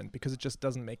environment, because it just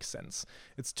doesn't make sense.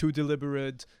 It's too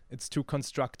deliberate, it's too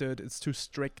constructed, it's too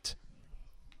strict.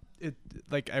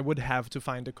 I would have to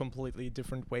find a completely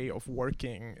different way of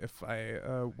working if I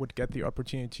would get the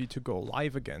opportunity to go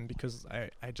live again, because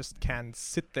I just can't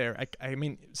sit there. I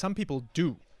mean, some people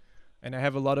do, and I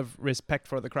have a lot of respect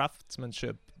for the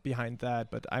craftsmanship behind that,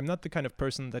 but I'm not the kind of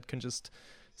person that can just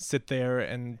sit there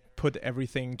and put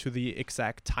everything to the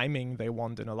exact timing they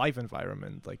want in a live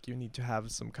environment. Like, you need to have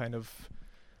some kind of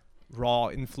raw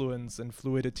influence and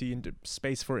fluidity and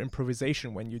space for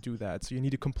improvisation when you do that. So you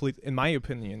need a complete, in my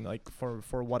opinion, like for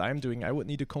what I'm doing, I would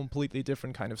need a completely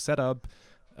different kind of setup,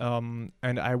 and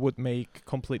I would make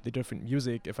completely different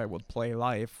music if I would play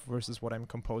live versus what I'm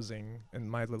composing in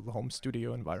my little home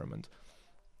studio environment.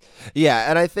 Yeah,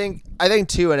 and I think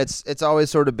too, and it's always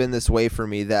sort of been this way for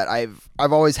me, that I've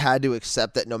always had to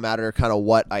accept that no matter kind of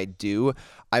what I do,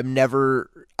 I'm never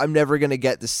gonna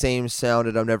get the same sound,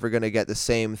 and I'm never gonna get the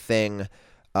same thing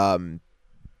in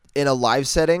a live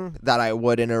setting that I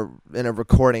would in a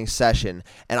recording session,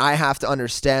 and I have to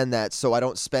understand that, so I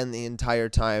don't spend the entire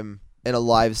time in a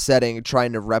live setting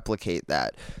trying to replicate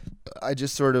that. I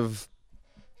just sort of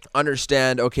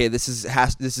understand, okay, this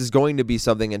is going to be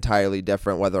something entirely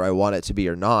different whether I want it to be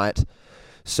or not.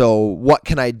 So what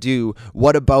can I do?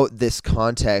 What about this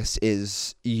context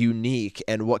is unique,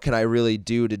 and what can I really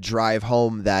do to drive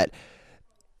home that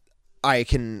I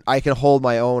can hold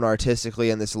my own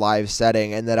artistically in this live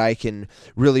setting, and that I can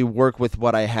really work with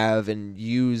what I have and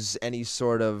use any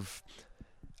sort of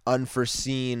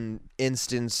unforeseen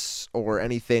instance or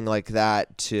anything like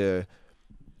that to,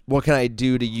 what can I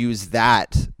do to use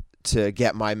that to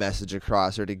get my message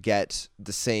across, or to get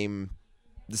the same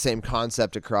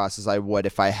concept across as I would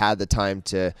if I had the time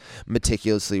to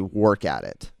meticulously work at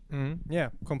it. Yeah,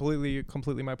 completely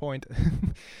my point.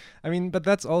 I mean, but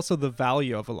that's also the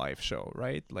value of a live show,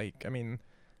 right? Like, I mean,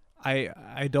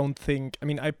 I don't think, I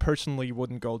mean, I personally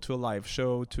wouldn't go to a live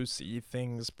show to see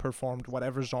things performed,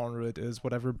 whatever genre it is,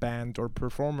 whatever band or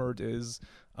performer it is,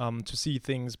 to see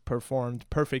things performed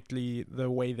perfectly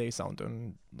the way they sound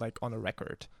on a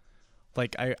record.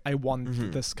 Like, I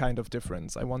want this kind of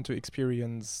difference. I want to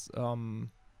experience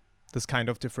this kind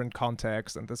of different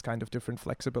context and this kind of different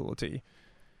flexibility.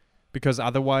 Because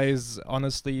otherwise,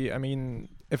 honestly, I mean,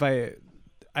 if I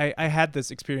had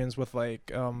this experience with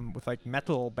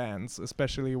metal bands,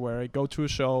 especially, where I go to a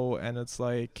show and it's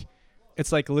like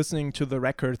listening to the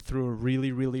record through a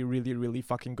really, really, really, really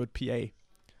fucking good PA.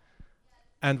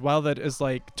 And while that is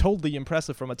like totally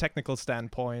impressive from a technical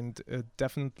standpoint, it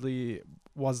definitely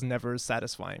was never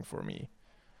satisfying for me.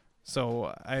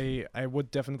 So I would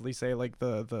definitely say, like,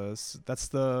 that's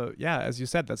the, yeah, as you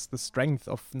said, that's the strength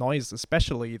of noise,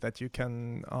 especially, that you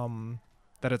can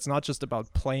that it's not just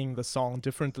about playing the song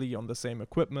differently on the same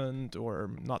equipment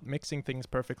or not mixing things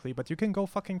perfectly, but you can go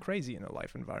fucking crazy in a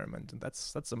live environment, and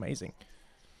that's amazing.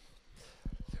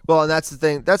 Well, and that's the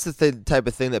thing. That's the type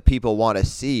of thing that people want to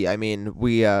see. I mean,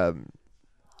 we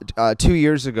 2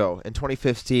 years ago in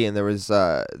 2015, there's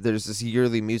this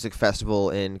yearly music festival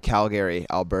in Calgary,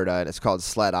 Alberta, and it's called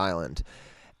Sled Island.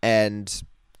 And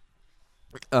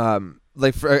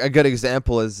like for a good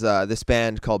example is this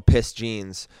band called Piss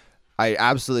Jeans. I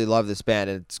absolutely love this band,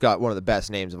 and it's got one of the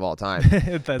best names of all time.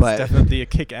 That's definitely a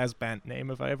kick-ass band name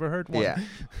if I ever heard one. Yeah.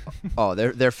 Oh,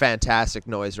 they're fantastic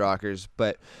noise rockers.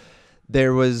 But they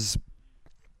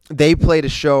played a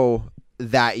show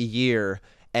that year,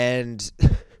 and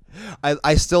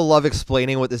I still love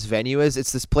explaining what this venue is.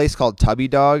 It's this place called Tubby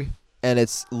Dog, and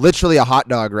it's literally a hot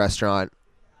dog restaurant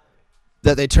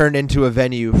that they turned into a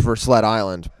venue for Sled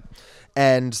Island.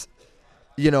 And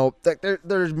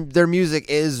their music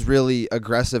is really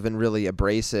aggressive and really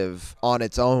abrasive on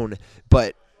its own,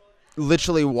 but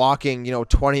literally walking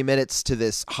 20 minutes to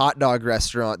this hot dog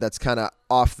restaurant that's kind of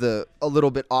a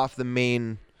little bit off the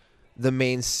main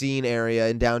scene area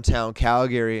in downtown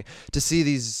Calgary, to see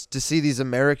these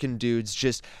American dudes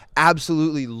just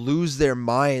absolutely lose their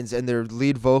minds, and their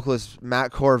lead vocalist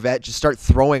Matt Corvette just start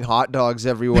throwing hot dogs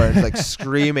everywhere and like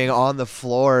screaming on the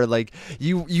floor. Like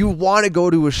you want to go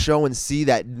to a show and see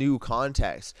that new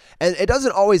context, and it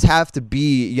doesn't always have to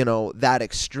be that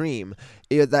extreme.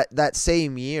 That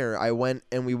same year I went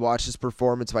and we watched this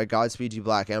performance by Godspeed You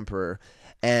Black Emperor,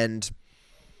 and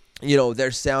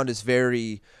their sound is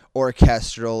very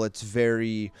orchestral. It's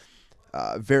very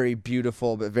very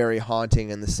beautiful, but very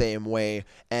haunting in the same way,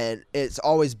 and it's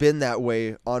always been that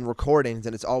way on recordings,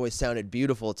 and it's always sounded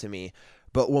beautiful to me.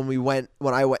 But when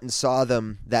I went and saw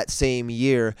them that same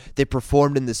year, they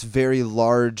performed in this very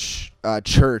large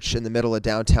church in the middle of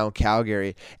downtown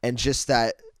Calgary, and just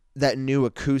that new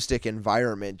acoustic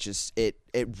environment, just it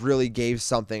really gave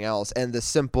something else. And the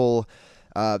simple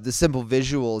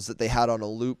visuals that they had on a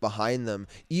loop behind them,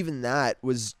 even that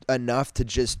was enough to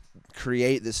just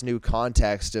create this new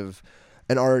context of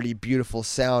an already beautiful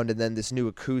sound, and then this new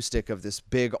acoustic of this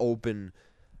big open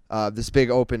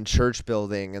church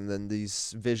building, and then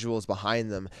these visuals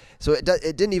behind them. So it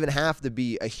didn't even have to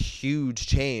be a huge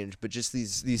change, but just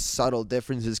these subtle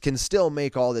differences can still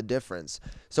make all the difference.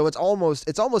 So it's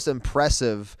almost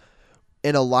impressive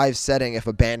in a live setting if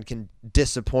a band can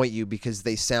disappoint you because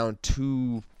they sound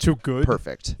too good,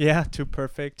 perfect. Yeah, too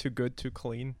perfect, too good, too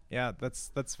clean. Yeah, that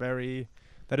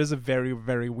is a very,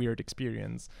 very weird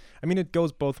experience. I mean, it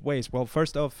goes both ways. Well,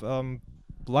 first off,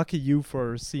 lucky you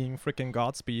for seeing frickin'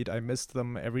 Godspeed. I missed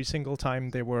them every single time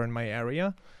they were in my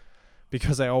area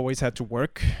because I always had to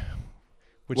work,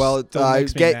 which still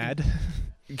makes me mad.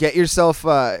 Get yourself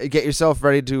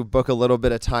ready to book a little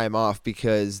bit of time off,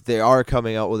 because they are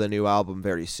coming out with a new album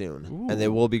very soon. Ooh. And they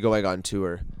will be going on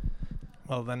tour.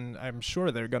 Well, then I'm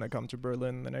sure they're gonna come to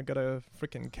Berlin, and I gotta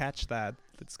freaking catch that.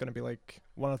 It's gonna be like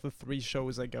one of the 3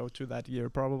 shows I go to that year,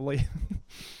 probably.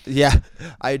 Yeah,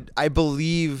 I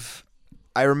believe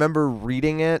I remember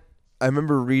reading it. I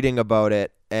remember reading about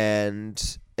it, and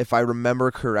if I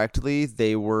remember correctly,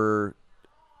 they were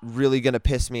really gonna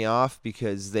piss me off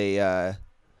because they.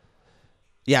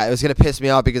 Yeah, it was going to piss me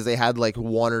off because they had like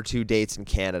 1 or 2 dates in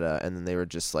Canada, and then they were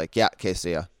just like, yeah, okay,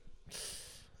 see ya.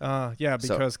 Yeah,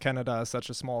 because Canada is such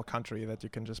a small country that you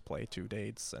can just play 2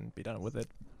 dates and be done with it.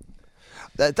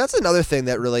 That's another thing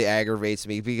that really aggravates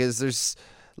me, because there's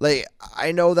like,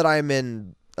 I know that I'm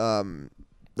in I'm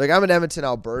in Edmonton,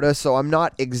 Alberta, so I'm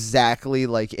not exactly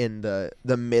like in the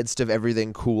midst of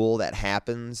everything cool that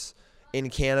happens in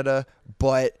Canada,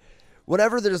 but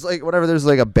whenever there's like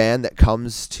a band that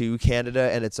comes to Canada,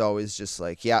 and it's always just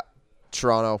like, yeah,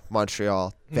 Toronto,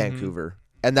 Montreal, Vancouver,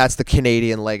 and that's the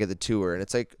Canadian leg of the tour. And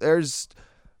it's like there's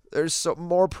so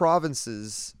more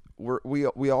provinces we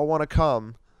all want to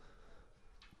come.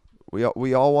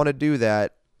 We all want to do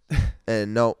that,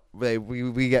 and no,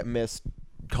 we get missed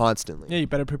constantly. Yeah, you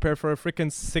better prepare for a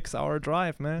freaking 6-hour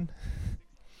drive, man.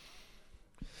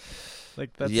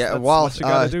 Like that's what you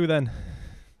gotta do then.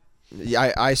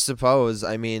 Yeah, I suppose.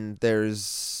 I mean,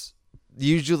 there's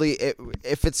usually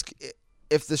if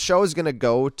the show is gonna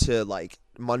go to like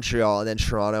Montreal and then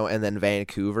Toronto and then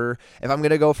Vancouver, if I'm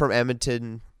gonna go from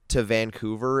Edmonton to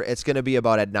Vancouver, it's gonna be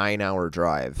about a 9-hour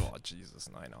drive. Oh Jesus,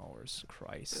 9 hours,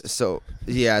 Christ. So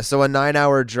yeah, so a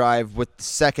 9-hour drive with the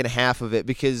second half of it,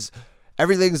 because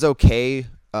everything's okay.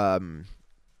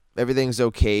 Everything's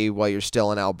okay while you're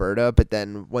still in Alberta, but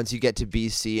then once you get to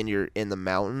BC and you're in the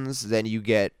mountains, then you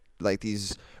get like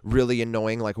these really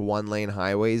annoying like 1-lane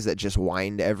highways that just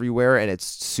wind everywhere, and it's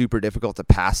super difficult to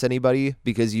pass anybody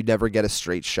because you never get a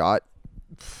straight shot.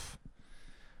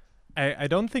 I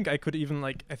don't think I could even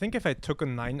I think if I took a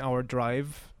 9-hour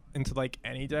drive into like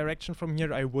any direction from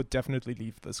here, I would definitely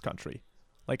leave this country.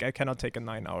 Like I cannot take a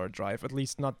 9-hour drive, at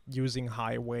least not using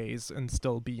highways, and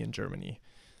still be in Germany.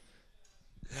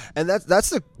 And that's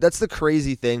the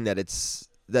crazy thing that it's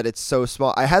so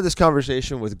small. I had this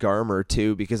conversation with Garmer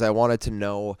too because I wanted to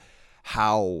know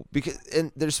how, because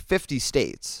and there's 50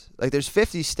 states. Like there's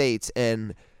 50 states,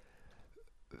 and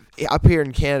up here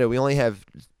in Canada we only have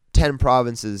 10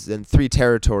 provinces and 3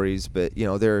 territories, but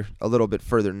they're a little bit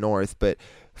further north, but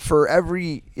for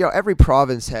every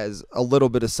province has a little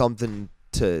bit of something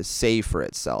to say for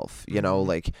itself,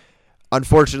 like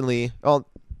unfortunately, well,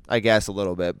 I guess a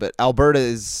little bit, but Alberta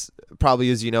is probably,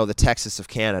 as the Texas of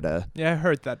Canada. Yeah, I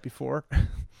heard that before.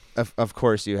 Of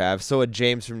course you have. So would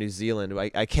James from New Zealand.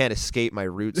 I can't escape my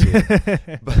roots here.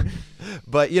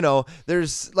 but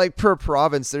there's like per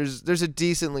province, there's a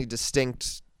decently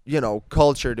distinct,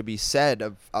 culture to be said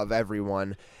of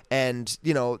everyone. And,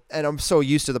 and I'm so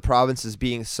used to the provinces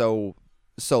being so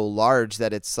large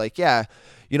that it's like, yeah,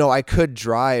 I could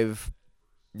drive,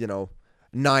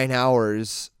 9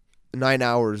 hours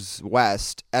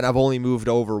west, and I've only moved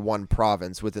over one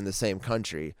province within the same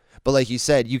country. But like you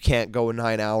said, you can't go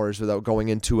 9 hours without going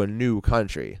into a new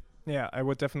country. Yeah, I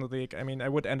would definitely. I mean, I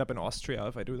would end up in Austria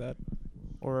if I do that,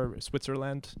 or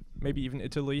Switzerland, maybe even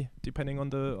Italy, depending on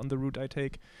the route I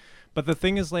take. But the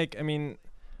thing is, like, I mean,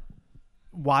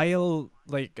 while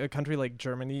like a country like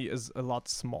Germany is a lot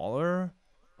smaller,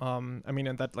 I mean,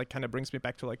 and that like kind of brings me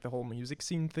back to like the whole music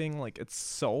scene thing. Like, it's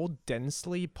so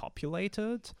densely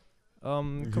populated,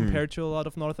 compared to a lot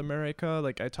of North America.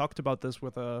 Like, I talked about this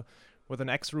with an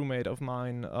ex-roommate of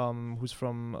mine, who's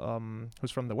from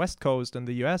the West Coast in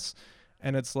the U.S.,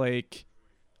 and it's like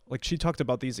she talked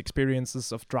about these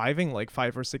experiences of driving like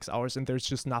 5 or 6 hours, and there's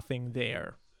just nothing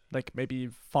there. Like maybe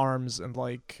farms and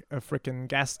like a freaking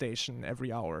gas station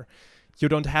every hour. You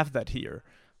don't have that here.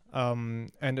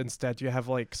 And instead you have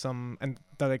like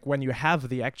like when you have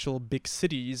the actual big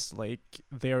cities, like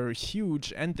they're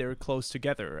huge and they're close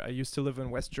together. I used to live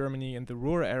in West Germany in the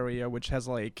Ruhr area, which has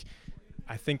like,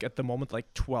 I think at the moment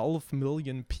like 12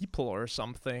 million people or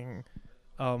something,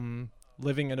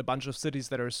 living in a bunch of cities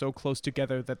that are so close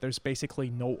together that there's basically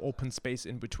no open space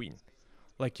in between.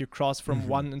 Like you cross from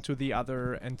one into the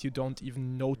other and you don't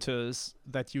even notice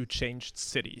that you changed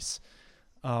cities.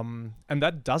 And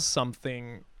that does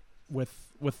something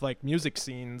with like music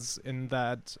scenes in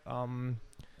that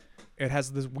it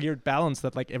has this weird balance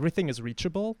that like everything is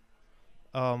reachable.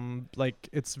 Like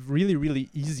it's really, really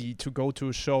easy to go to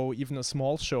a show, even a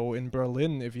small show in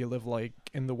Berlin if you live like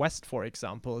in the West, for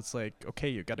example. It's like, okay,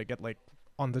 you gotta get like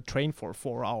on the train for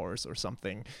 4 hours or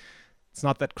something. It's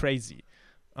not that crazy.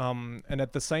 And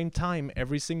at the same time,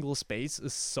 every single space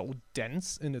is so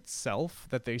dense in itself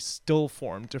that they still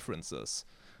form differences.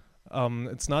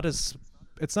 It's not as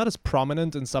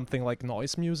prominent in something like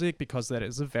noise music because that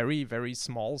is a very, very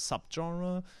small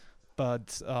subgenre.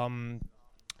 But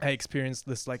I experienced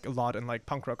this like a lot in like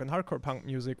punk rock and hardcore punk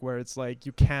music, where it's like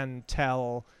you can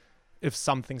tell if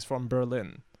something's from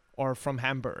Berlin or from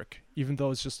Hamburg, even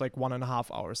though it's just like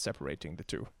 1.5 hours separating the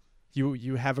two.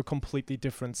 You have a completely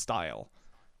different style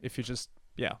if you just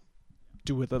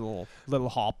do a little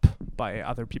hop by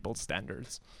other people's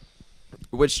standards.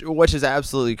 Which is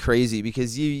absolutely crazy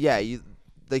because you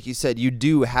like you said, you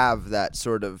do have that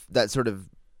sort of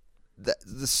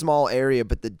the small area,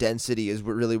 but the density is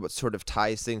really what sort of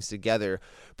ties things together,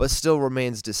 but still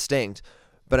remains distinct.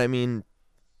 But I mean,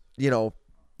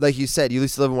 like you said, you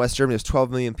used to live in West Germany. There's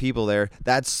 12 million people there.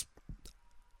 That's,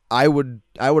 I would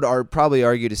probably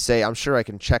argue to say, I'm sure I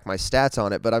can check my stats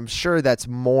on it, but I'm sure that's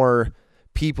more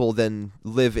people than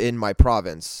live in my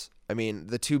province. I mean,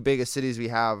 the two biggest cities we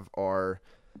have are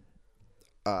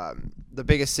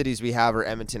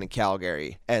Edmonton and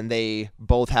Calgary, and they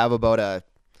both have about a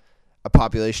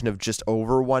population of just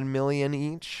over 1 million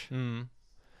each.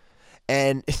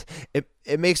 And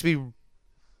it makes me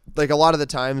like a lot of the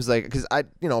times, like, because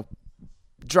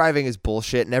driving is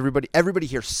bullshit, and everybody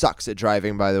here sucks at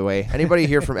driving, by the way. Anybody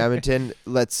here from Edmonton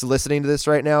that's listening to this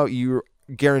right now, you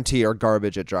guarantee are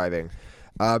garbage at driving.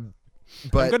 But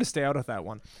I'm going to stay out of that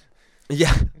one.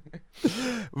 Yeah.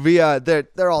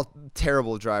 They're all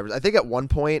terrible drivers. I think at one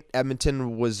point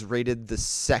Edmonton was rated the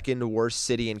second worst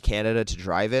city in Canada to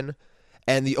drive in.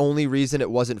 And the only reason it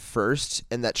wasn't first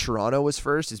and that Toronto was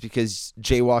first is because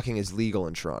jaywalking is legal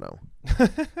in Toronto.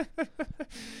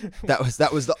 That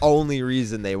was the only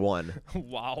reason they won.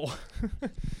 Wow.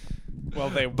 Well,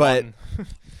 they won.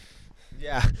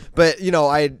 Yeah, but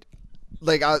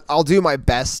I'll do my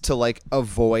best to like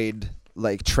avoid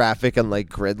like traffic and like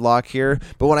gridlock here,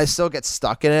 but when I still get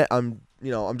stuck in it, I'm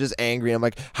just angry. I'm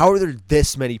like, how are there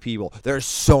this many people? There are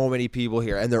so many people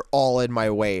here and they're all in my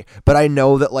way. But I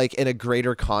know that like in a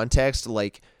greater context,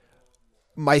 like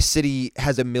my city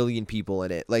has 1 million people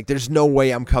in it. Like, there's no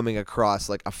way I'm coming across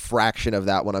like a fraction of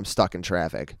that when I'm stuck in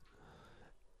traffic.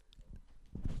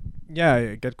 Yeah,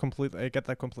 I get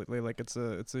that completely. Like it's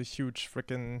a huge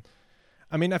freaking.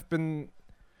 I mean,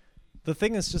 the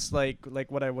thing is just like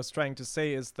what I was trying to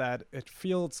say is that it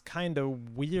feels kind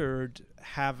of weird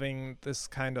having this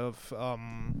kind of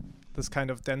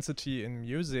density in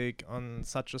music on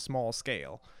such a small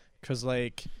scale, because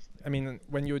like, I mean,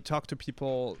 when you talk to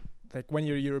people, like when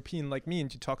you're European like me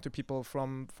and you talk to people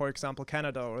from, for example,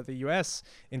 Canada or the US,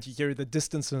 and you hear the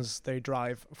distances they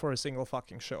drive for a single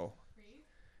fucking show,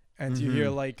 and you hear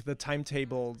like the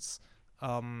timetables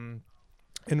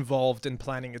involved in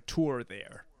planning a tour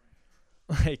there.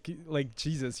 Like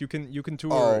Jesus, you can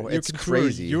tour. Oh, you it's can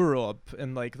crazy. tour Europe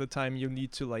in like the time you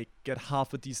need to like get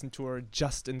half a decent tour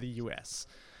just in the US.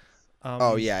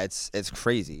 Oh yeah, it's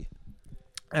crazy.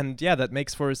 And yeah, that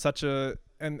makes for such a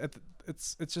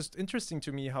it's just interesting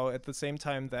to me how at the same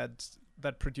time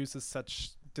that produces such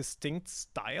distinct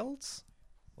styles.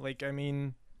 Like, I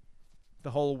mean,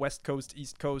 the whole West Coast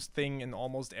East Coast thing in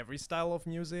almost every style of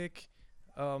music.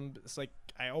 It's like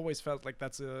I always felt like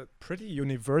that's a pretty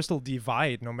universal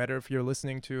divide, no matter if you're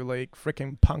listening to like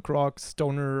freaking punk rock,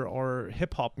 stoner, or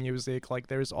hip hop music. Like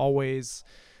there's always,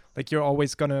 like you're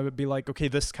always gonna be like, okay,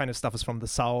 this kind of stuff is from the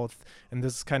South, and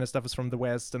this kind of stuff is from the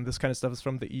West, and this kind of stuff is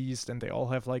from the East, and they all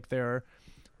have like their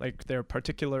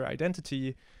particular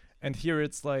identity. And here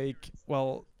it's like,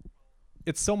 well,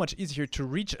 it's so much easier to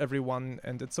reach everyone,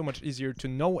 and it's so much easier to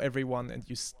know everyone, and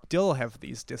you still have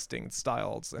these distinct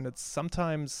styles. And it's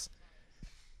sometimes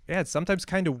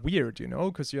kind of weird, you know,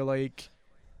 because you're like,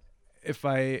 if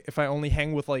I only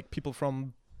hang with like people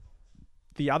from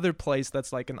the other place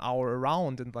that's like an hour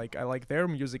around, and like I like their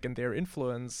music and their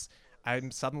influence, am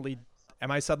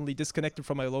I suddenly disconnected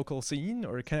from my local scene,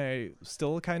 or can I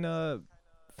still kind of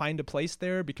find a place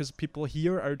there because people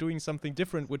here are doing something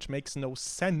different, which makes no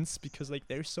sense because like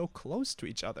they're so close to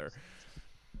each other.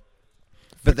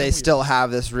 But they still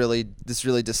have this really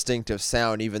distinctive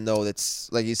sound, even though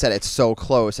it's, like you said, it's so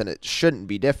close and it shouldn't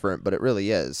be different, but it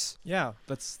really is. Yeah,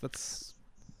 that's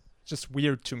just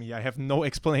weird to me. I have no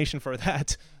explanation for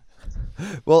that.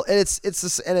 Well, and it's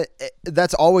this, and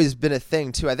that's always been a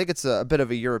thing too. I think it's a bit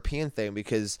of a European thing,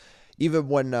 because even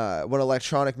when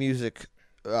electronic music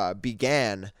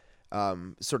began,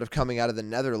 sort of coming out of the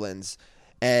Netherlands,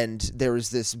 and there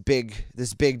was this big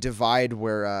divide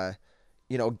where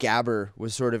Gabber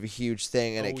was sort of a huge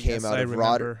thing, and it came out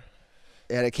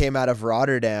of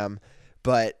Rotterdam,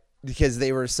 but because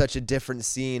they were such a different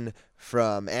scene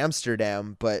from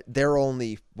Amsterdam, but they're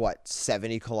only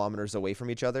 70 kilometers away from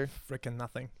each other. Freaking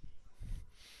nothing.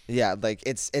 Yeah, like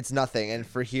it's nothing, and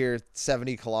for here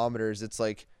 70 kilometers, it's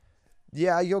like,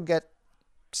 yeah, you'll get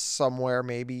somewhere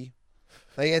maybe.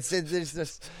 Like it's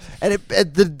just, and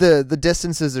the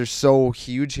distances are so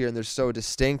huge here, and they're so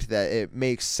distinct that it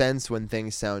makes sense when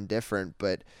things sound different.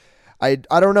 But I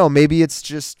don't know, maybe it's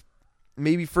just,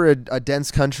 maybe for a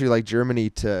dense country like Germany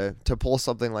to pull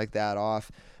something like that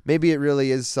off, maybe it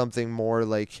really is something more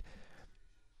like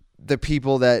the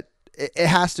people that it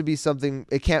has to be something.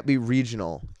 It can't be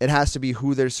regional. It has to be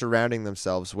who they're surrounding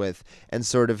themselves with, and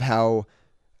sort of how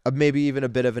maybe even a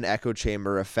bit of an echo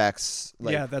chamber affects.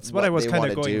 Like, yeah, that's what I was kind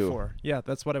of going do. for. Yeah,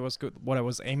 that's what I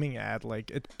was aiming at.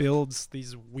 Like, it builds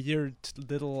these weird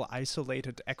little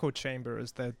isolated echo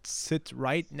chambers that sit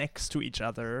right next to each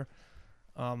other.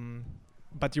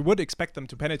 But you would expect them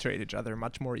to penetrate each other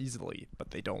much more easily,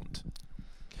 but they don't.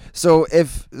 So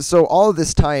all of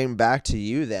this tying back to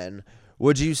you, then,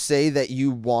 would you say that you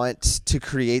want to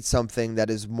create something that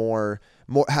is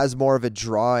has more of a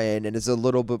draw in and is a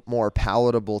little bit more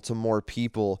palatable to more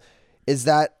people? Is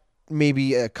that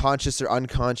maybe a conscious or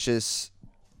unconscious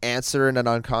answer and an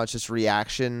unconscious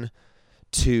reaction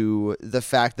to the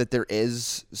fact that there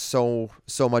is so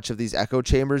much of these echo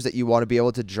chambers, that you want to be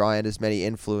able to draw in as many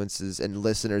influences and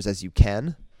listeners as you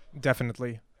can?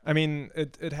 Definitely. I mean,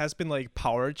 it has been like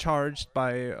power charged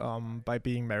by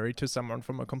being married to someone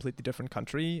from a completely different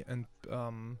country, and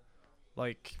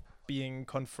like being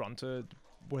confronted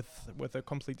with a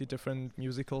completely different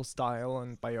musical style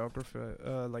and biography,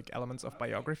 like elements of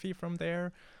biography from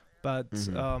there. But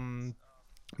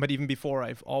but even before,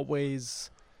 I've always,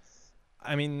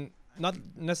 I mean, not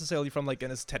necessarily from like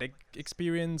an aesthetic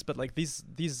experience, but like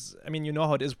these I mean, you know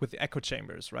how it is with echo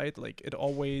chambers, right? Like it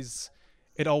always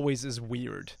is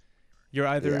weird. You're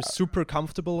either super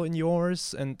comfortable in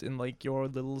yours and in like your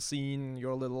little scene,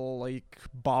 your little like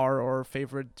bar or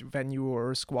favorite venue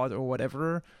or squad or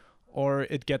whatever, or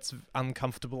it gets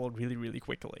uncomfortable really, really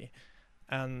quickly.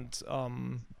 And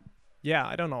yeah,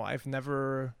 I don't know.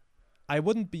 I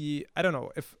wouldn't be, I don't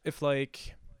know, if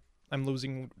like I'm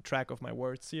losing track of my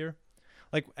words here.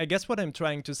 Like, I guess what I'm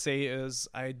trying to say is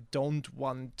I don't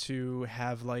want to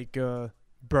have like a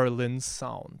Berlin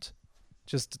sound.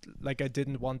 Just like I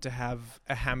didn't want to have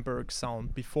a Hamburg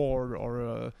sound before, or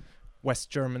a West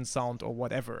German sound, or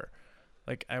whatever.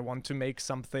 Like, I want to make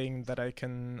something that I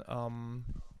can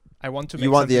I want to make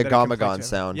You want the something that I can play Agamagon to-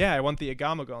 sound. Yeah, I want the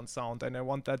Agamagon sound, and I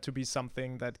want that to be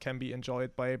something that can be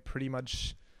enjoyed by pretty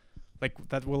much, like,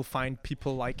 that will find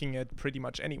people liking it pretty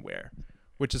much anywhere.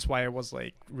 Which is why I was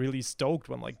like really stoked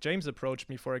when like James approached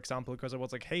me, for example, because I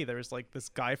was like, hey, there's like this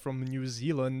guy from New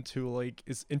Zealand who like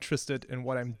is interested in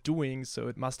what I'm doing, so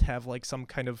it must have like some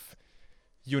kind of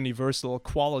universal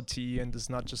quality and is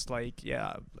not just like,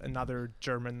 yeah, another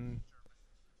German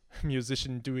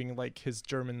musician doing like his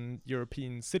German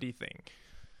European city thing.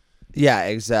 Yeah,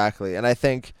 exactly. And I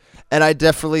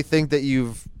definitely think that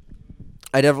you've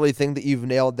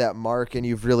nailed that mark, and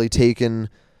you've really taken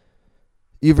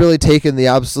the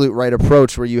absolute right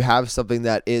approach, where you have something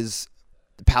that is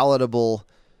palatable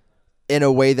in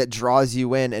a way that draws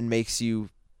you in and it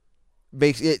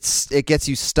gets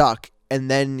you stuck, and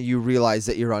then you realize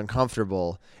that you're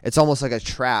uncomfortable. It's almost like a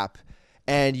trap,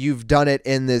 and you've done it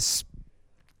in this,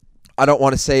 I don't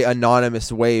want to say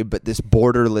anonymous way, but this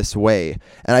borderless way.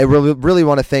 And I really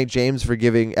want to thank James for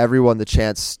giving everyone the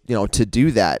chance, to do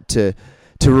that, to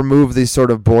remove these sort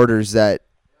of borders, that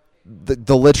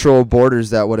the literal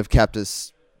borders that would have kept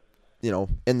us,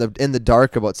 in the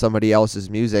dark about somebody else's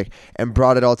music, and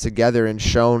brought it all together and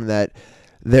shown that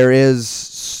there is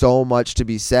so much to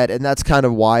be said. And that's kind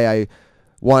of why I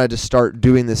wanted to start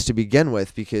doing this to begin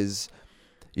with, because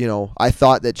I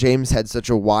thought that James had such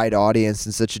a wide audience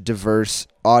and such a diverse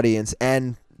audience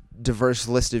and diverse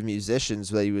list of musicians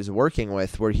that he was working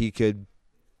with, where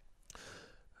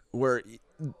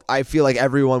I feel like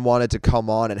everyone wanted to come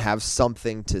on and have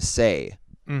something to say.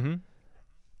 Mm-hmm.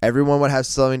 Everyone would have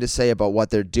something to say about what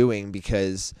they're doing,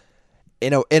 because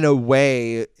in a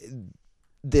way,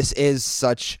 this is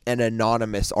such an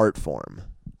anonymous art form.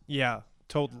 Yeah,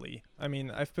 totally. I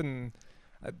mean,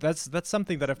 that's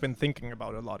something that I've been thinking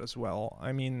about a lot as well.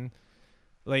 I mean,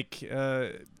 like,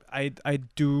 I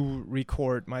do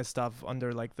record my stuff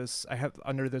under like this. I have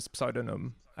under this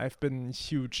pseudonym. I've been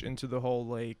huge into the whole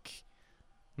like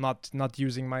not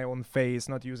using my own face,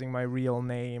 not using my real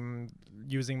name,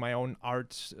 using my own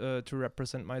art to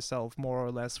represent myself more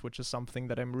or less, which is something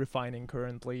that I'm refining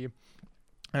currently.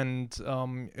 And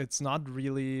it's not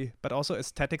really, but also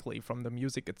aesthetically from the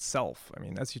music itself. I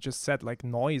mean, as you just said, like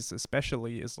noise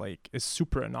especially is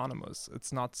super anonymous.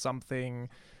 It's not something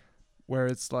where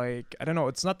it's like, I don't know,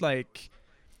 it's not like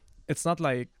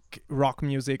rock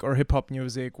music or hip hop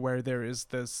music where there is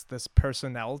this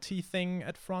personality thing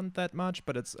at front that much,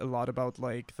 but it's a lot about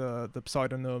like the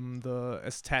pseudonym, the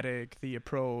aesthetic, the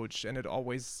approach, and it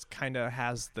always kind of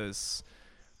has this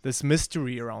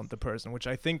mystery around the person, which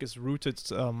I think is rooted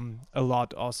a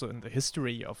lot also in the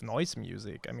history of noise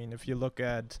music. I mean, if you look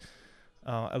at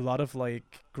a lot of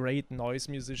like great noise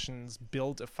musicians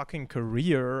build a fucking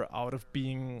career out of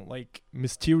being like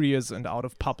mysterious and out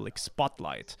of public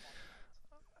spotlight.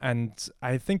 And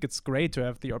I think it's great to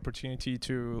have the opportunity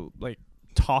to like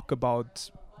talk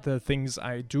about the things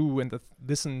I do and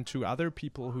listen to other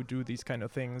people who do these kind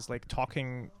of things, like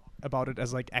talking about it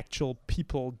as like actual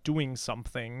people doing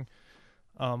something,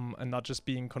 and not just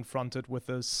being confronted with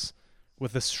this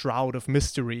shroud of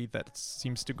mystery that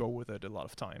seems to go with it a lot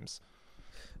of times.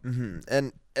 Mm-hmm.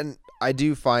 And I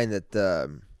do find that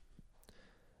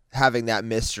having that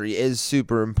mystery is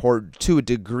super important to a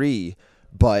degree,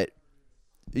 but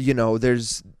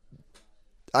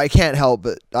I can't help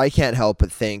but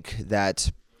think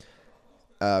that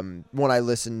when I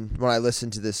listen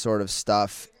to this sort of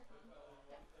stuff,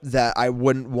 that I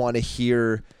wouldn't want to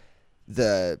hear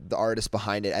the artist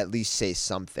behind it at least say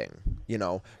something,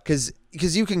 because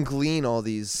you can glean all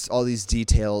these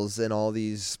details and all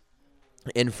these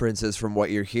inferences from what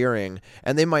you're hearing,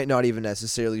 and they might not even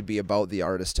necessarily be about the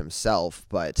artist himself,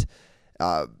 but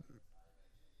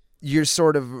you're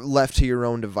sort of left to your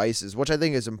own devices, which I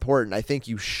think is important. I think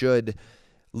you should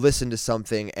listen to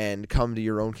something and come to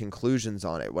your own conclusions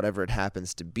on it, whatever it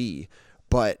happens to be.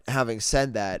 But having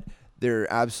said that, there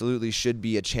absolutely should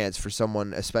be a chance for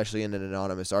someone, especially in an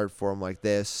anonymous art form like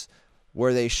this,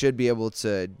 where they should be able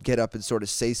to get up and sort of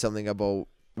say something about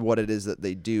what it is that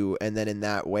they do. And then in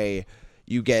that way,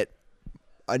 you get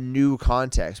a new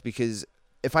context, because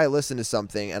if I listen to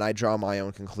something and I draw my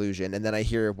own conclusion and then I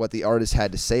hear what the artist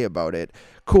had to say about it,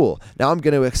 cool. Now I'm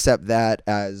going to accept that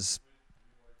as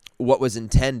what was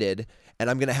intended, and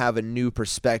I'm going to have a new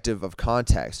perspective of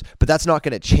context. But that's not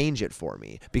going to change it for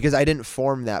me because I didn't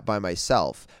form that by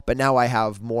myself. But now I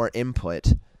have more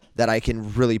input that I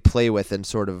can really play with and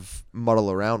sort of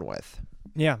muddle around with.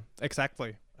 Yeah,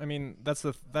 exactly. I mean,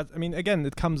 again,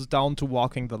 it comes down to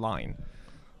walking the line.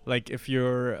 Like if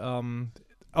you're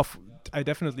I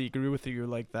definitely agree with you,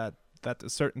 like that a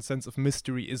certain sense of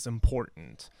mystery is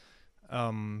important.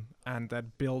 And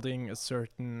that building a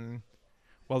certain,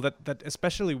 well, that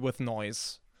especially with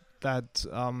noise, that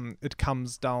it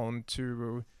comes down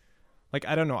to, like,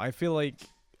 I don't know, I feel like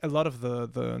a lot of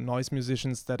the noise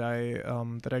musicians that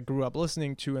I grew up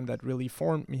listening to and that really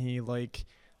formed me, like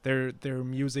their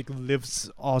music lives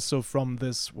also from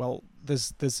this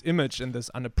image and this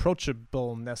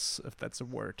unapproachableness, if that's a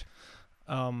word.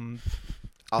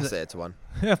 I'll say it's one.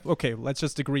 Yeah, okay, let's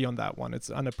just agree on that one. It's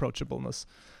unapproachableness.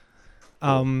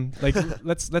 Like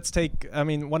let's take, I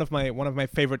mean, one of my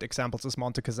favorite examples is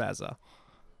Monte Casaza.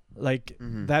 Like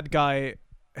that guy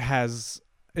is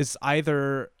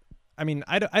either, I mean,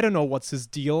 I don't know what's his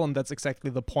deal, and that's exactly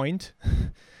the point.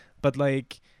 But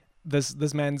like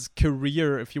this man's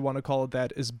career, if you want to call it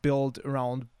that, is built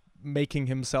around making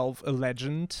himself a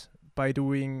legend by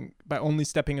only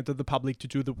stepping into the public to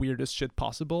do the weirdest shit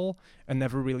possible and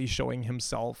never really showing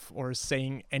himself or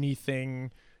saying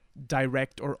anything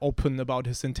direct or open about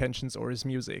his intentions or his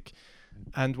music.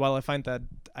 And while I find that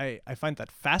I find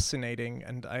that fascinating,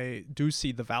 and I do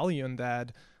see the value in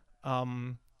that,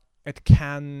 I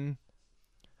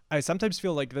sometimes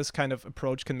feel like this kind of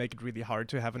approach can make it really hard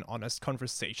to have an honest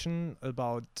conversation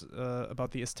about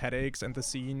the aesthetics and the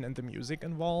scene and the music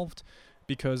involved,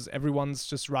 because everyone's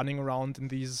just running around in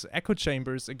these echo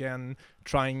chambers again,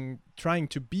 trying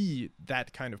to be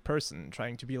that kind of person,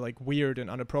 trying to be like weird and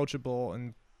unapproachable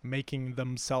and making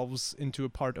themselves into a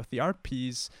part of the art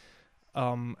piece.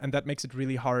 And that makes it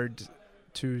really hard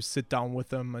to sit down with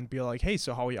them and be like, hey,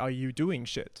 so how are you doing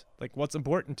shit? Like, what's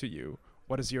important to you?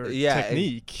 What is your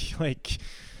technique? Like,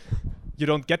 you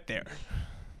don't get there.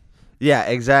 Yeah,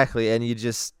 exactly. And you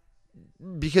just,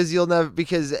 because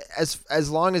as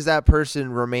long as that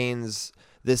person remains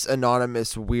this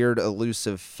anonymous, weird,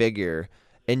 elusive figure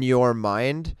in your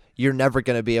mind, you're never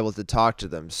going to be able to talk to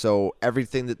them. So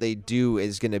everything that they do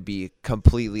is going to be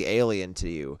completely alien to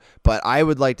you. But I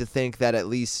would like to think that at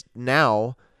least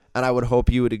now, and I would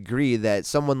hope you would agree, that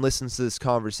someone listens to this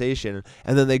conversation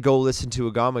and then they go listen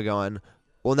to Agamagon.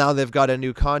 Well, now they've got a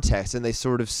new context and they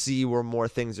sort of see where more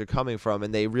things are coming from,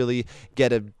 and they really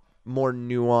get a more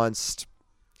nuanced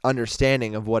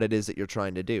understanding of what it is that you're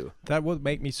trying to do. That would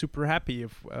make me super happy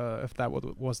if that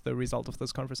was the result of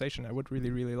this conversation. I would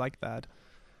really, really like that.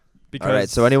 Because, all right,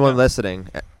 so anyone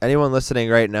listening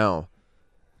right now,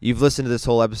 you've listened to this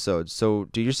whole episode, so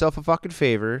do yourself a fucking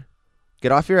favor,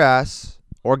 get off your ass,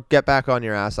 or get back on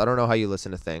your ass, I don't know how you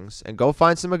listen to things, and go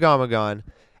find some Agamagon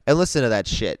and listen to that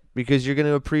shit, because you're going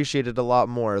to appreciate it a lot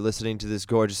more listening to this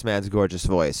gorgeous man's gorgeous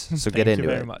voice. So get into it. Thank you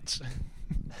very much.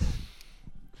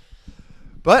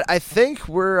 But I think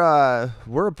we're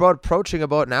approaching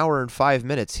about an hour and 5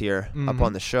 minutes here up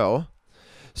on the show.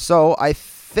 So I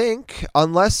think,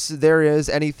 unless there is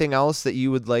anything else that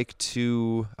you would like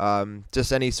to,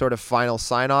 just any sort of final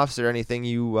sign-offs or anything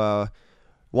you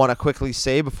want to quickly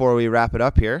say before we wrap it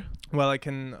up here. Well,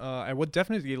 I would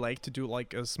definitely like to do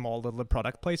like a small little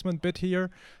product placement bit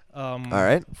here. All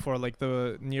right. For like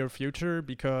the near future,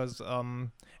 because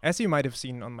as you might have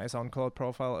seen on my SoundCloud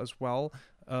profile as well,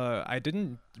 I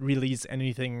didn't release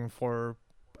anything for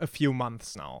a few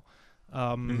months now.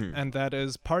 And that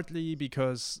is partly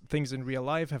because things in real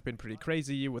life have been pretty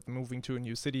crazy with moving to a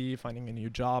new city, finding a new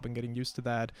job and getting used to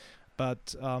that.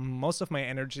 But most of my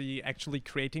energy actually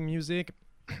creating music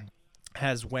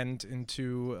has went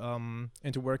into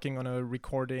working on a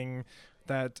recording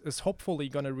that is hopefully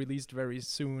gonna released very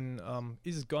soon.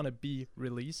 Is gonna be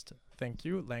released. Thank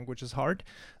you. Language is hard.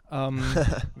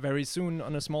 Very soon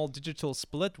on a small digital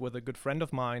split with a good friend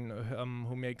of mine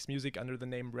who makes music under the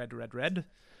name Red Red Red.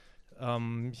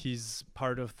 He's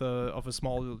part of a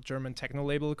small German techno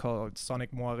label called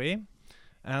Sonic Moiré.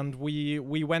 And we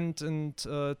went and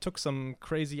took some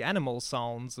crazy animal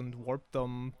sounds and warped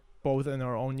them both in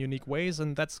our own unique ways,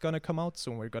 and that's gonna come out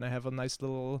soon. We're gonna have a nice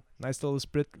little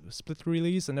split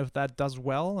release, and if that does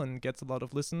well and gets a lot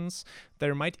of listens,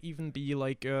 there might even be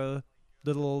like a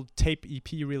little tape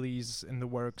EP release in the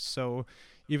works. So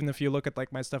even if you look at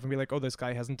like my stuff and be like, oh, this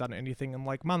guy hasn't done anything in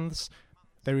like months,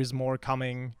 there is more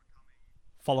coming.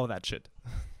 Follow that shit.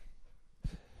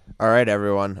 All right,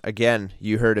 everyone. Again,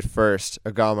 you heard it first.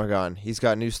 Agamagon. He's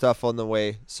got new stuff on the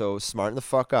way, so smarten the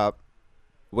fuck up,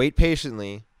 wait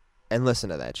patiently, and listen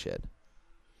to that shit.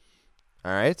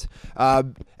 All right.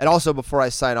 And also, before I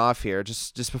sign off here,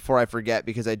 just before I forget,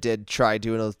 because I did try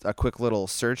doing a quick little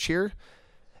search here,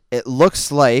 it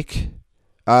looks like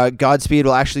Godspeed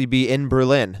will actually be in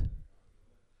Berlin.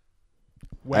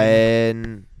 When?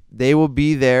 And they will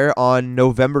be there on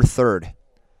November 3rd.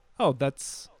 Oh, that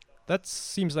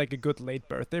seems like a good late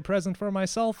birthday present for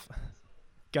myself.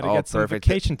 Gotta Oh, get some perfect.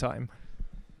 vacation time.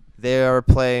 They are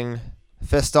playing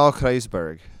Festal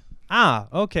Kreuzberg. Ah,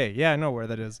 okay. Yeah, I know where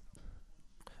that is.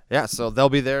 Yeah, so they'll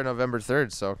be there November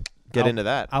 3rd, so get into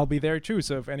that. I'll be there too,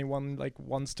 so if anyone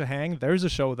wants to hang, there's a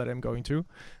show that I'm going to.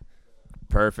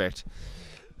 Perfect.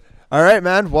 All right,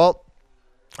 man. Well,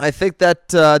 I think that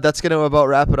that's going to about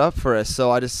wrap it up for us.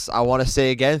 So I want to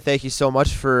say again, thank you so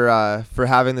much for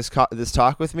having this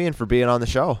talk with me and for being on the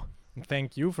show.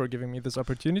 Thank you for giving me this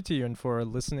opportunity and for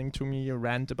listening to me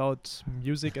rant about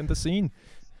music and the scene.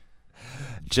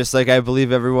 Just like I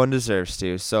believe everyone deserves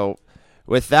to. So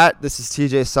with that, this is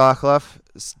TJ Sokoloff.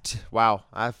 Wow,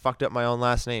 I fucked up my own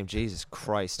last name. Jesus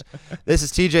Christ. This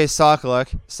is TJ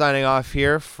Sokoloff signing off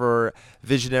here for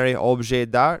Visionary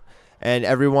Objet d'Art. And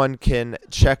everyone can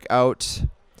check out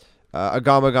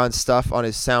Agamagon stuff on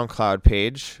his SoundCloud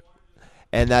page.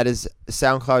 And that is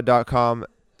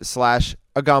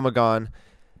soundcloud.com/Agamagon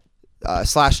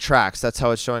 /tracks. That's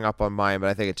how it's showing up on mine, but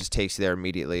I think it just takes you there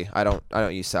immediately. I don't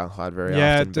use SoundCloud very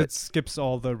often. Yeah, it skips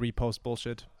all the repost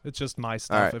bullshit. It's just my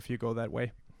stuff if you go that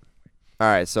way. All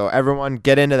right, so everyone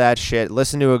get into that shit.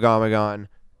 Listen to Agamagon.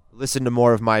 Listen to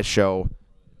more of my show.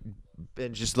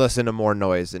 And just listen to more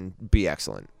noise and be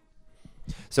excellent.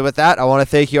 So with that, I want to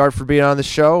thank you, Art, for being on the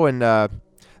show, and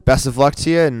best of luck to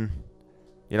you, and,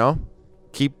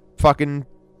 keep fucking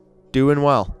doing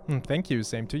well. Thank you.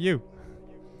 Same to you.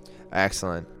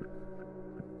 Excellent.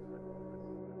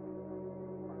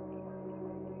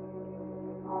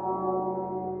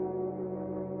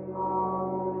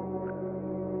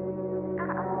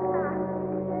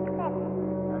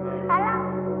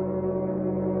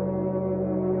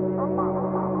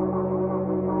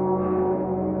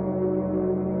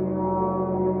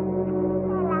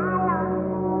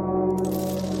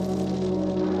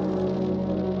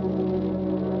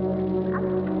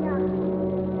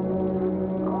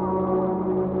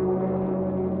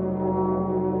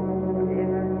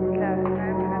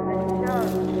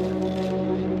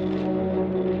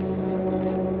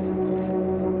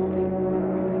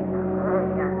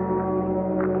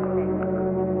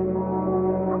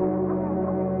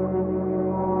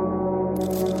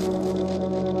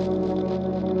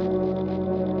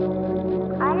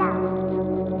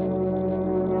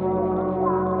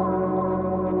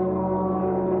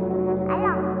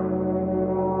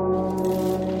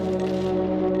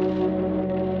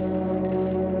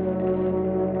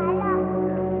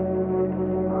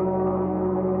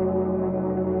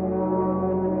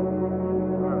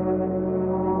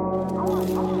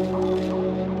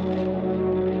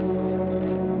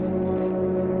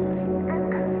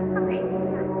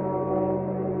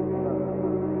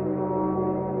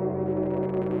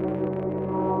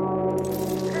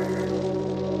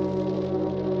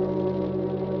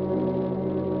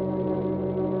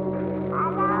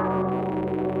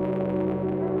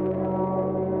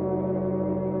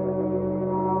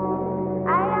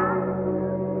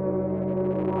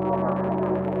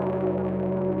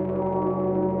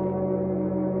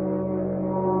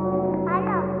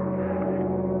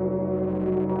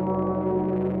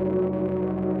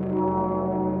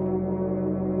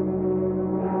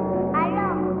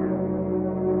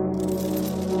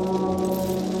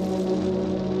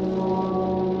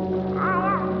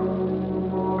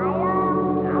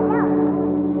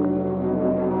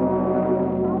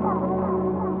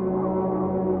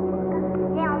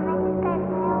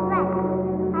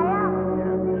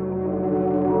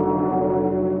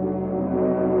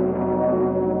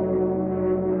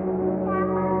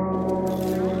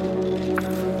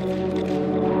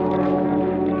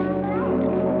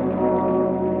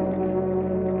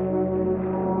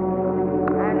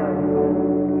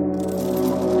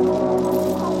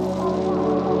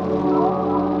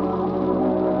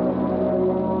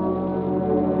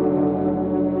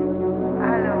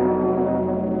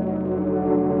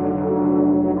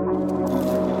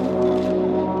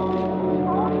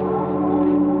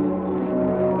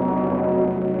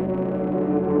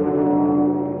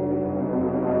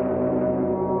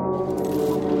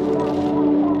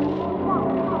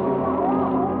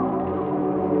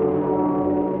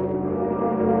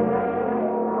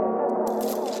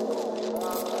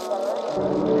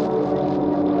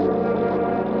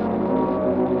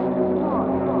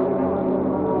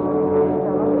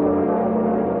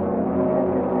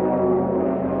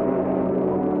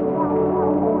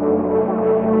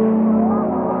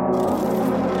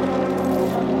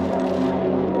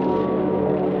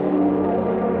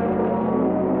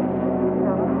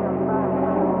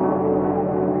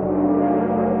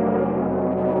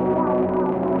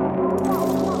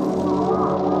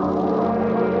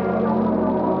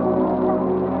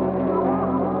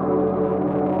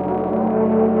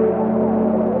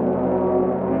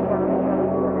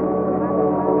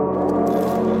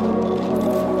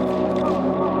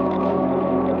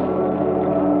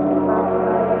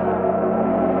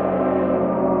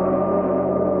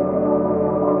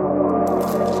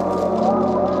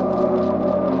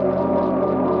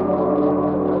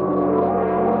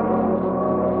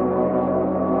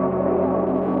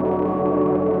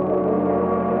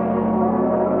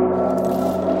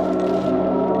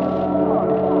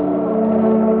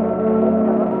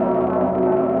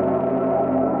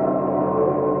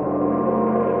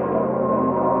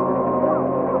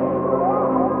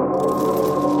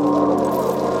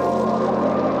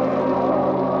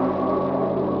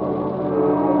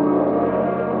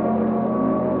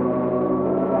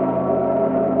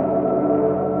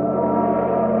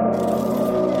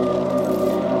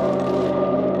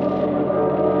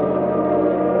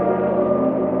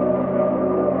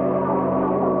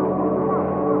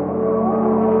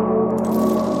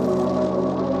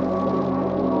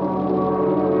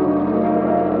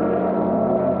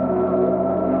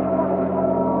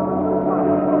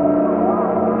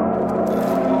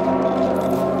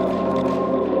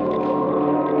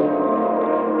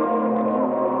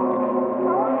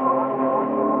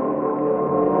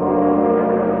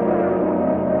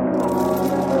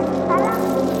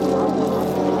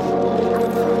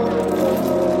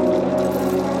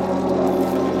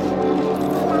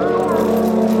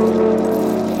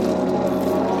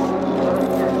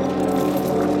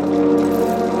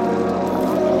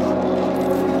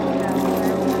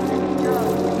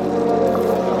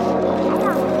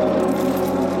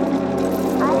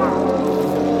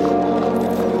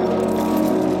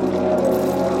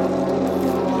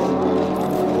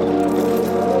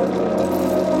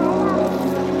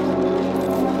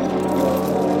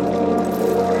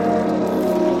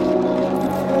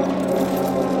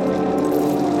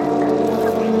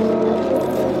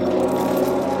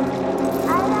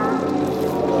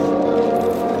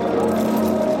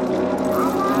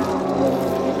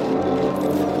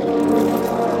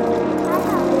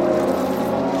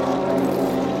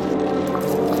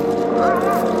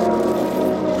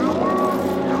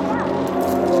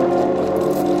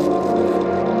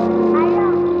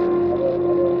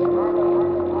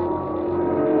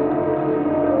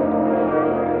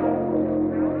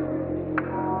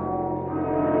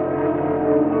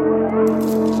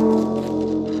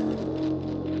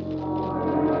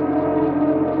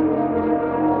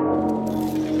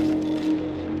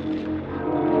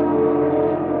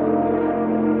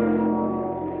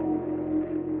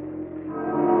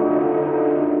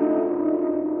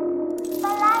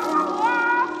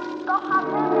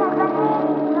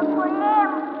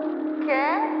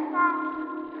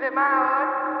 them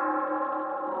out.